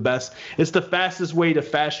some of the best. It's the fastest way to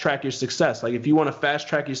fast track your success. Like, if you want to fast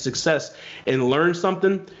track your success and learn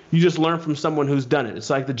something, you just learn from someone who's done it. It's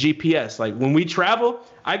like the GPS. Like, when we travel,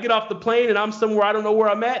 I get off the plane and I'm somewhere I don't know where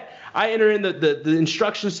I'm at. I enter in the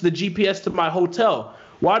instructions to the GPS to my hotel.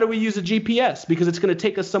 Why do we use a GPS? Because it's going to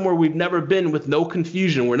take us somewhere we've never been with no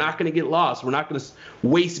confusion. We're not going to get lost. We're not going to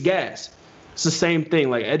waste gas. It's the same thing.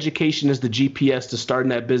 Like, education is the GPS to starting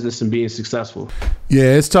that business and being successful. Yeah,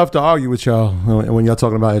 it's tough to argue with y'all when y'all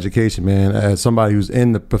talking about education, man. As somebody who's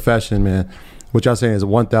in the profession, man, what y'all saying is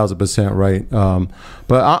 1,000% right.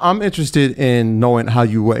 But I'm interested in knowing how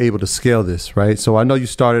you were able to scale this, right? So I know you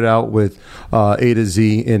started out with A to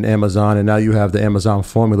Z in Amazon, and now you have the Amazon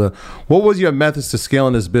formula. What was your methods to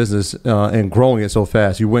scaling this business and growing it so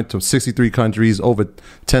fast? You went to 63 countries, over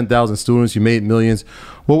 10,000 students, you made millions.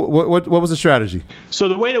 What was the strategy? So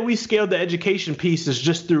the way that we scaled the education piece is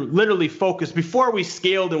just through literally focus. Before we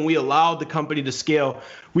scaled and we allowed the company to scale,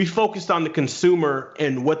 we focused on the consumer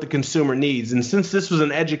and what the consumer needs. And since this was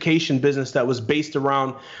an education business that was based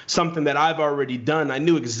around something that I've already done, I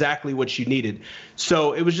knew exactly what you needed.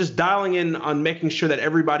 So it was just dialing in on making sure that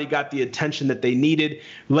everybody got the attention that they needed,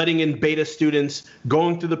 letting in beta students,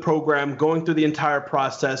 going through the program, going through the entire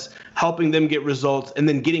process, helping them get results, and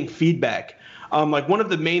then getting feedback. Like, one of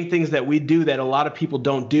the main things that we do that a lot of people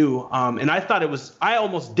don't do, and I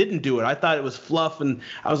almost didn't do it. I thought it was fluff, and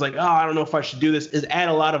I was like, I don't know if I should do this, is add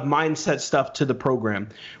a lot of mindset stuff to the program.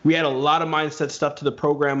 We add a lot of mindset stuff to the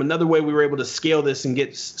program. Another way we were able to scale this and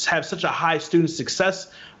have such a high student success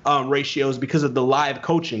ratios because of the live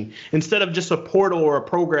coaching. Instead of just a portal or a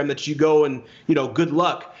program that you go and, good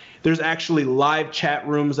luck. There's actually live chat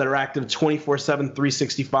rooms that are active 24/7,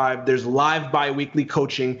 365. There's live bi-weekly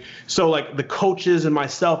coaching. So, like, the coaches and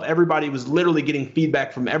myself, everybody was literally getting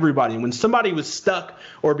feedback from everybody. And when somebody was stuck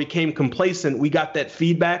or became complacent, we got that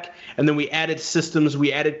feedback, and then we added systems,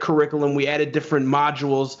 we added curriculum, we added different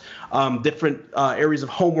modules, different areas of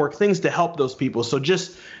homework, things to help those people. So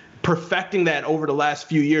just perfecting that over the last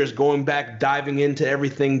few years, going back, diving into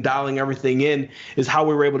everything, dialing everything in, is how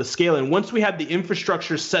we were able to scale. And once we had the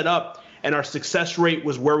infrastructure set up and our success rate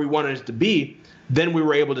was where we wanted it to be, then we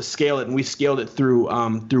were able to scale it. And we scaled it through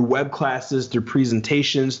web classes, through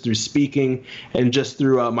presentations, through speaking, and just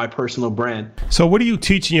through my personal brand. So what do you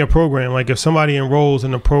teach in your program? Like, if somebody enrolls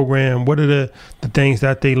in the program, what are the things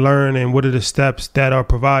that they learn, and what are the steps that are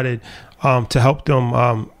provided to help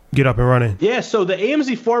them get up and running? Yeah, so the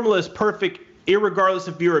AMZ formula is perfect irregardless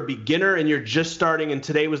if you're a beginner and you're just starting and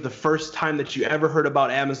today was the first time that you ever heard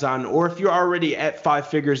about Amazon, or if you're already at 5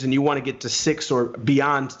 figures and you want to get to 6 or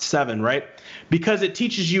beyond 7, right? because it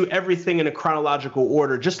teaches you everything in a chronological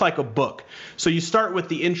order, just like a book. So you start with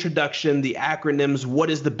the introduction, the acronyms, what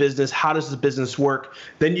is the business, how does the business work?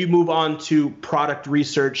 Then you move on to product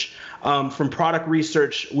research. From product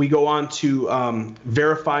research, we go on to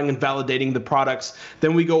verifying and validating the products.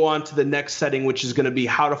 Then we go on to the next setting, which is going to be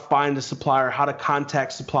how to find a supplier, how to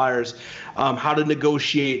contact suppliers, how to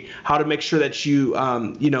negotiate, how to make sure that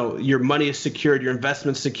your money is secured, your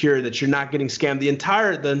investment's secure, that you're not getting scammed. The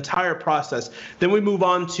entire process. Then we move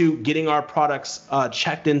on to getting our products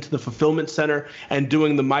checked into the fulfillment center and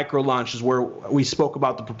doing the micro launches, where we spoke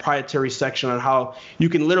about the proprietary section on how you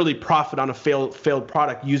can literally profit on a failed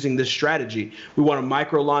product using this strategy. We want to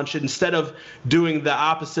micro launch it instead of doing the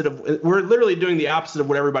opposite of, we're literally doing the opposite of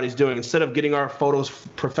what everybody's doing. Instead of getting our photos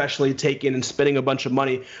professionally taken and spending a bunch of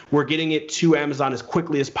money, we're getting it to Amazon as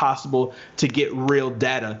quickly as possible to get real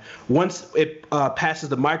data. Once it passes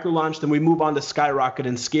the micro launch, then we move on to skyrocket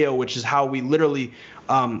and scale, which is how we literally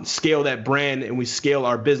scale that brand, and we scale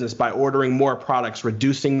our business by ordering more products,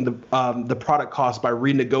 reducing the product cost by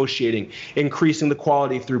renegotiating, increasing the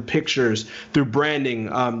quality through pictures, through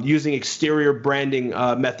branding, using exterior branding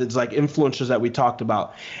methods like influencers that we talked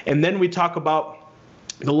about. And then we talk about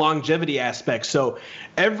the longevity aspect. So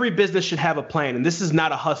every business should have a plan, and this is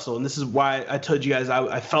not a hustle. And this is why I told you guys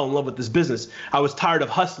I fell in love with this business. I was tired of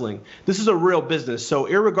hustling. This is a real business. So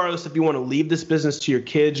irregardless if you want to leave this business to your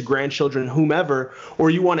kids, grandchildren, whomever,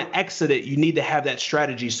 or you want to exit it, you need to have that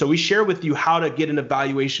strategy. So we share with you how to get an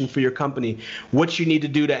evaluation for your company, what you need to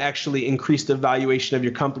do to actually increase the valuation of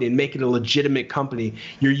your company and make it a legitimate company,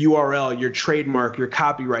 your URL, your trademark, your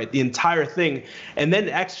copyright, the entire thing, and then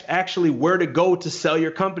actually where to go to sell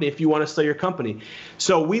your company if you want to sell your company.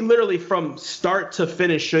 So we literally from start to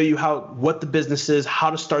finish show you what the business is, how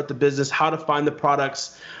to start the business, how to find the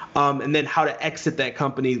products, and then how to exit that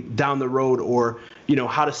company down the road, or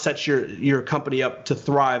how to set your company up to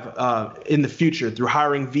thrive in the future through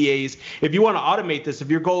hiring VAs. If you want to automate this, if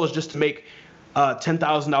your goal is just to make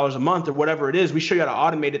 $10,000 a month or whatever it is, we show you how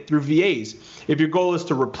to automate it through VAs. If your goal is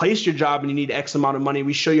to replace your job and you need X amount of money,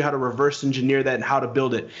 we show you how to reverse engineer that and how to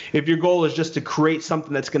build it. If your goal is just to create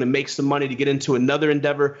something that's going to make some money to get into another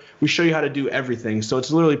endeavor, we show you how to do everything. So it's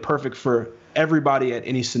literally perfect for everybody at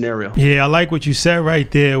any scenario. Yeah, I like what you said right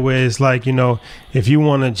there, where it's like, if you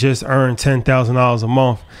want to just earn $10,000 a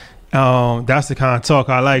month, that's the kind of talk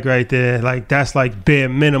I like right there. Like, that's like bare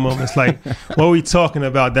minimum. It's like, what are we talking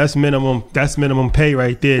about? That's minimum pay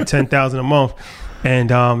right there, $10,000 a month. And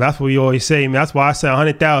that's what we always say. That's why I say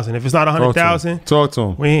 100,000. If it's not 100,000, talk to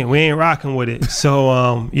 'em. We ain't rocking with it.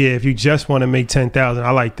 So if you just want to make 10,000,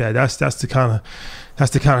 I like that. That's the kind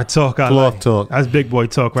of talk I like. Talk. That's big boy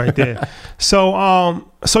talk right there. So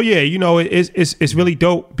yeah, it's really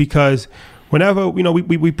dope, because whenever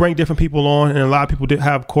we bring different people on, and a lot of people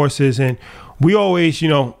have courses, and we always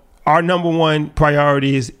our number one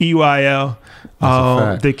priority is EYL,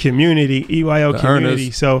 the community, EYL community.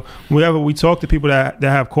 Earners. So whenever we talk to people that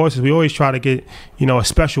have courses, we always try to get a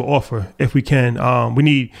special offer if we can. We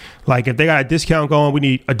need, like, if they got a discount going, we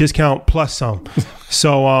need a discount plus some.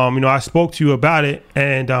 So I spoke to you about it,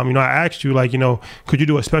 and I asked you, like, could you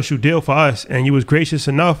do a special deal for us? And you was gracious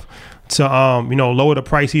enough to lower the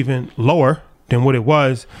price even lower than what it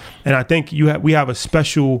was. And I think we have a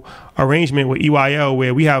special arrangement with EYL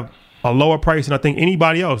where we have a lower price than I think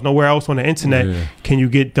anybody else. Nowhere else on the internet can you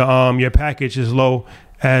get your package as low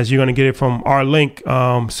as you're going to get it from our link.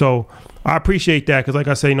 So I appreciate that, because like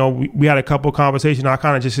I say, we had a couple of conversations. I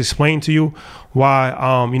kind of just explained to you why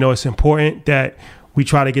it's important that we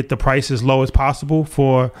try to get the price as low as possible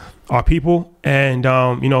for our people. And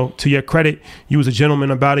to your credit, you was a gentleman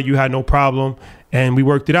about it. You had no problem, and we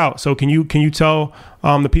worked it out. So can you tell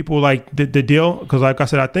the people, like, the deal? Because like I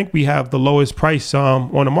said, I think we have the lowest price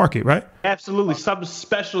on the market, right? Absolutely, something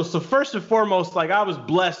special. So first and foremost, like, I was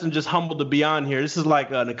blessed and just humbled to be on here. This is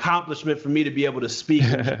like an accomplishment for me to be able to speak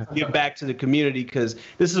and give back to the community, because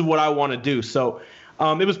this is what I want to do. So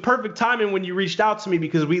it was perfect timing when you reached out to me,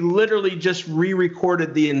 because we literally just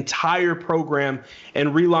re-recorded the entire program and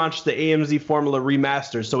relaunched the AMZ Formula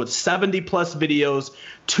Remastered. So it's 70 plus videos,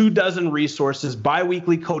 24 resources,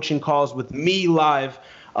 bi-weekly coaching calls with me live.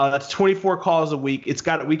 That's 24 calls a week.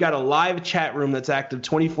 We got a live chat room that's active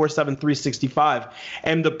 24/7, 365.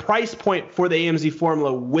 And the price point for the AMZ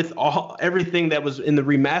Formula with everything that was in the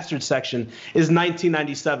remastered section is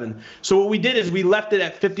 $19.97. So what we did is we left it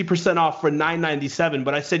at 50% off for $9.97.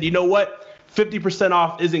 But I said, you know what? 50%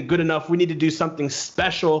 off isn't good enough. We need to do something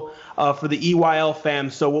special for the EYL fam.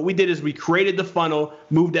 So what we did is we created the funnel,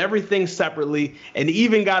 moved everything separately, and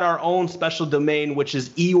even got our own special domain, which is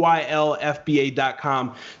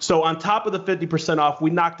EYLFBA.com. So on top of the 50% off, we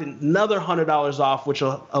knocked another $100 off, which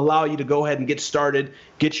will allow you to go ahead and get started,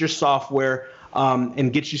 get your software,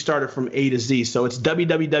 and get you started from A to Z. So it's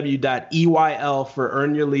www.EYL for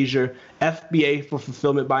Earn Your Leisure, FBA for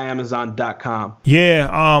Fulfillment by Amazon.com.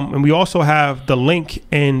 Yeah, and we also have the link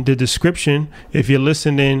in the description. If you're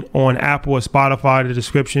listening on Apple or Spotify, the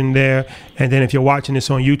description there. And then if you're watching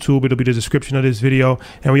this on YouTube, it'll be the description of this video.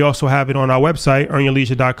 And we also have it on our website,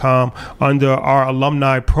 earnyourleisure.com, under our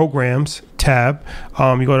alumni programs tab.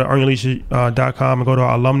 You go to earnyourleisure.com and go to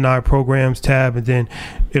our alumni programs tab, and then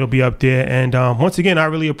it'll be up there. And once again, I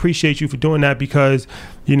really appreciate you for doing that, because,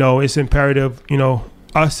 you know, it's imperative, you know,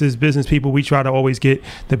 us as business people, we try to always get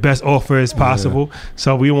the best offer as possible. Yeah.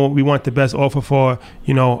 So we want the best offer for,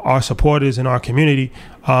 you know, our supporters and our community.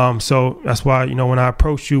 So that's why, you know, when I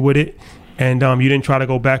approached you with it, and you didn't try to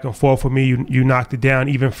go back and forth with me, you knocked it down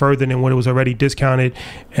even further than what it was already discounted,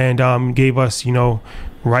 and gave us, you know,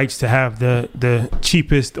 rights to have the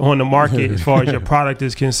cheapest on the market as far as your product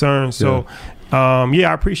is concerned. So yeah,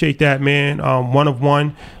 I appreciate that, man. One of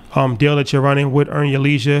one deal that you're running with Earn Your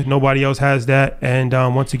Leisure. Nobody else has that. And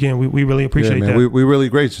once again, we really appreciate that. We're really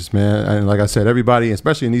gracious, man. And like I said, everybody,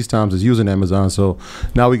 especially in these times, is using Amazon. So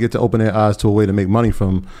now we get to open their eyes to a way to make money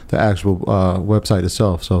from the actual website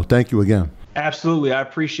itself. So thank you again. Absolutely. I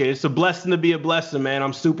appreciate it. It's a blessing to be a blessing, man.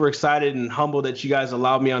 I'm super excited and humbled that you guys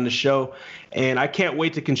allowed me on the show. And I can't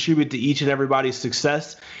wait to contribute to each and everybody's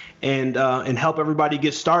success and help everybody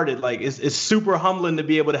get started. Like, it's super humbling to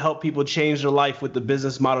be able to help people change their life with the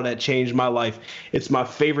business model that changed my life. It's my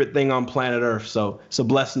favorite thing on planet Earth. So it's a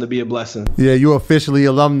blessing to be a blessing. Yeah, you're officially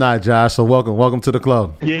alumni, Josh. So welcome to the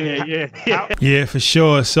club. Yeah, for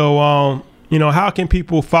sure. So, you know, how can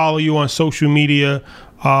people follow you on social media,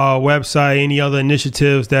 website, any other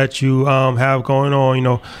initiatives that you have going on? You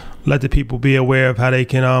know, let the people be aware of how they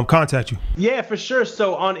can contact you. Yeah, for sure.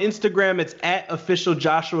 So on Instagram, it's @official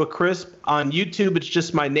Joshua Crisp. On YouTube, it's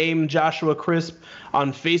just my name, Joshua Crisp.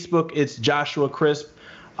 On Facebook, it's Joshua Crisp.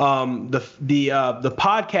 The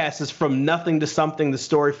podcast is From Nothing to Something, the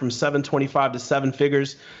story from 725 to 7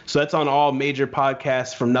 figures. So that's on all major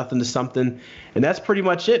podcasts, From Nothing to Something. And that's pretty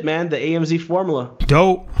much it, man. The AMZ formula.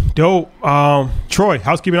 Dope. Troy,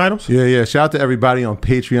 housekeeping items? Yeah. Shout out to everybody on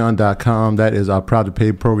patreon.com. That is our Proud to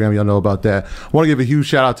Pay program. Y'all know about that. I want to give a huge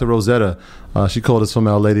shout out to Rosetta. She called us from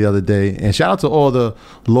LA the other day. And shout out to all the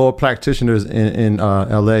law practitioners in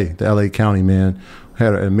LA, the LA County, man.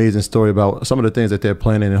 Had an amazing story about some of the things that they're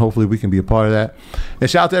planning, and hopefully we can be a part of that. And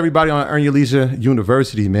shout out to everybody on Earn Your Leisure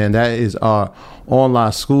University, man. That is our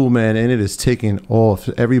online school, man, and it is taking off.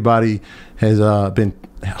 Everybody has been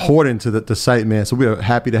hoarding to the site, man. So we are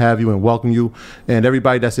happy to have you and welcome you. And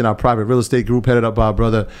everybody that's in our private real estate group, headed up by our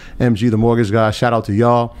brother MG, the mortgage guy. Shout out to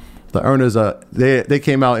y'all. The earners they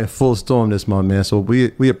came out in full storm this month, man. So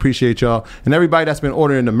we appreciate y'all and everybody that's been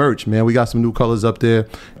ordering the merch, man. We got some new colors up there.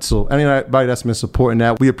 So anybody that's been supporting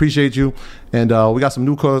that, we appreciate you. And we got some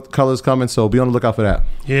new colors coming, so be on the lookout for that.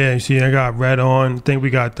 Yeah, you see, I got red on. I think we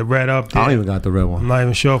got the red up there. I don't even got the red one. I'm not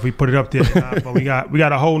even sure if we put it up there or not, but we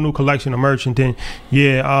got a whole new collection of merch. And then,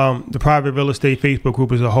 the private real estate Facebook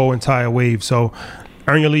group is a whole entire wave. So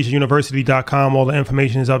earnyourleisureuniversity.com, all the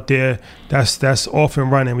information is up there. That's off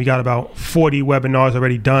and running. We got about 40 webinars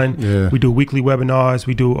already done. Yeah. We do weekly webinars.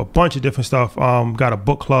 We do a bunch of different stuff. Got a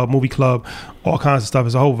book club, movie club, all kinds of stuff.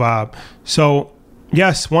 It's a whole vibe. So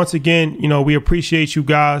yes, once again, we appreciate you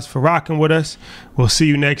guys for rocking with us. We'll see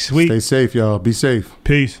you next week. Stay safe, y'all. Be safe.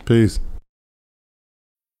 Peace.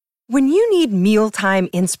 When you need mealtime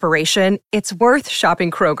inspiration, it's worth shopping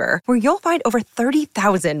Kroger, where you'll find over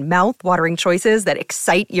 30,000 mouth-watering choices that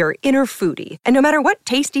excite your inner foodie. And no matter what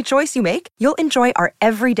tasty choice you make, you'll enjoy our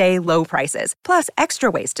everyday low prices, plus extra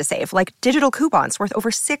ways to save, like digital coupons worth over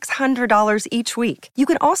 $600 each week. You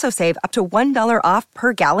can also save up to $1 off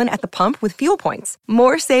per gallon at the pump with fuel points.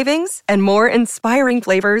 More savings and more inspiring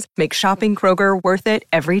flavors make shopping Kroger worth it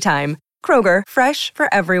every time. Kroger, fresh for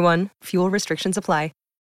everyone. Fuel restrictions apply.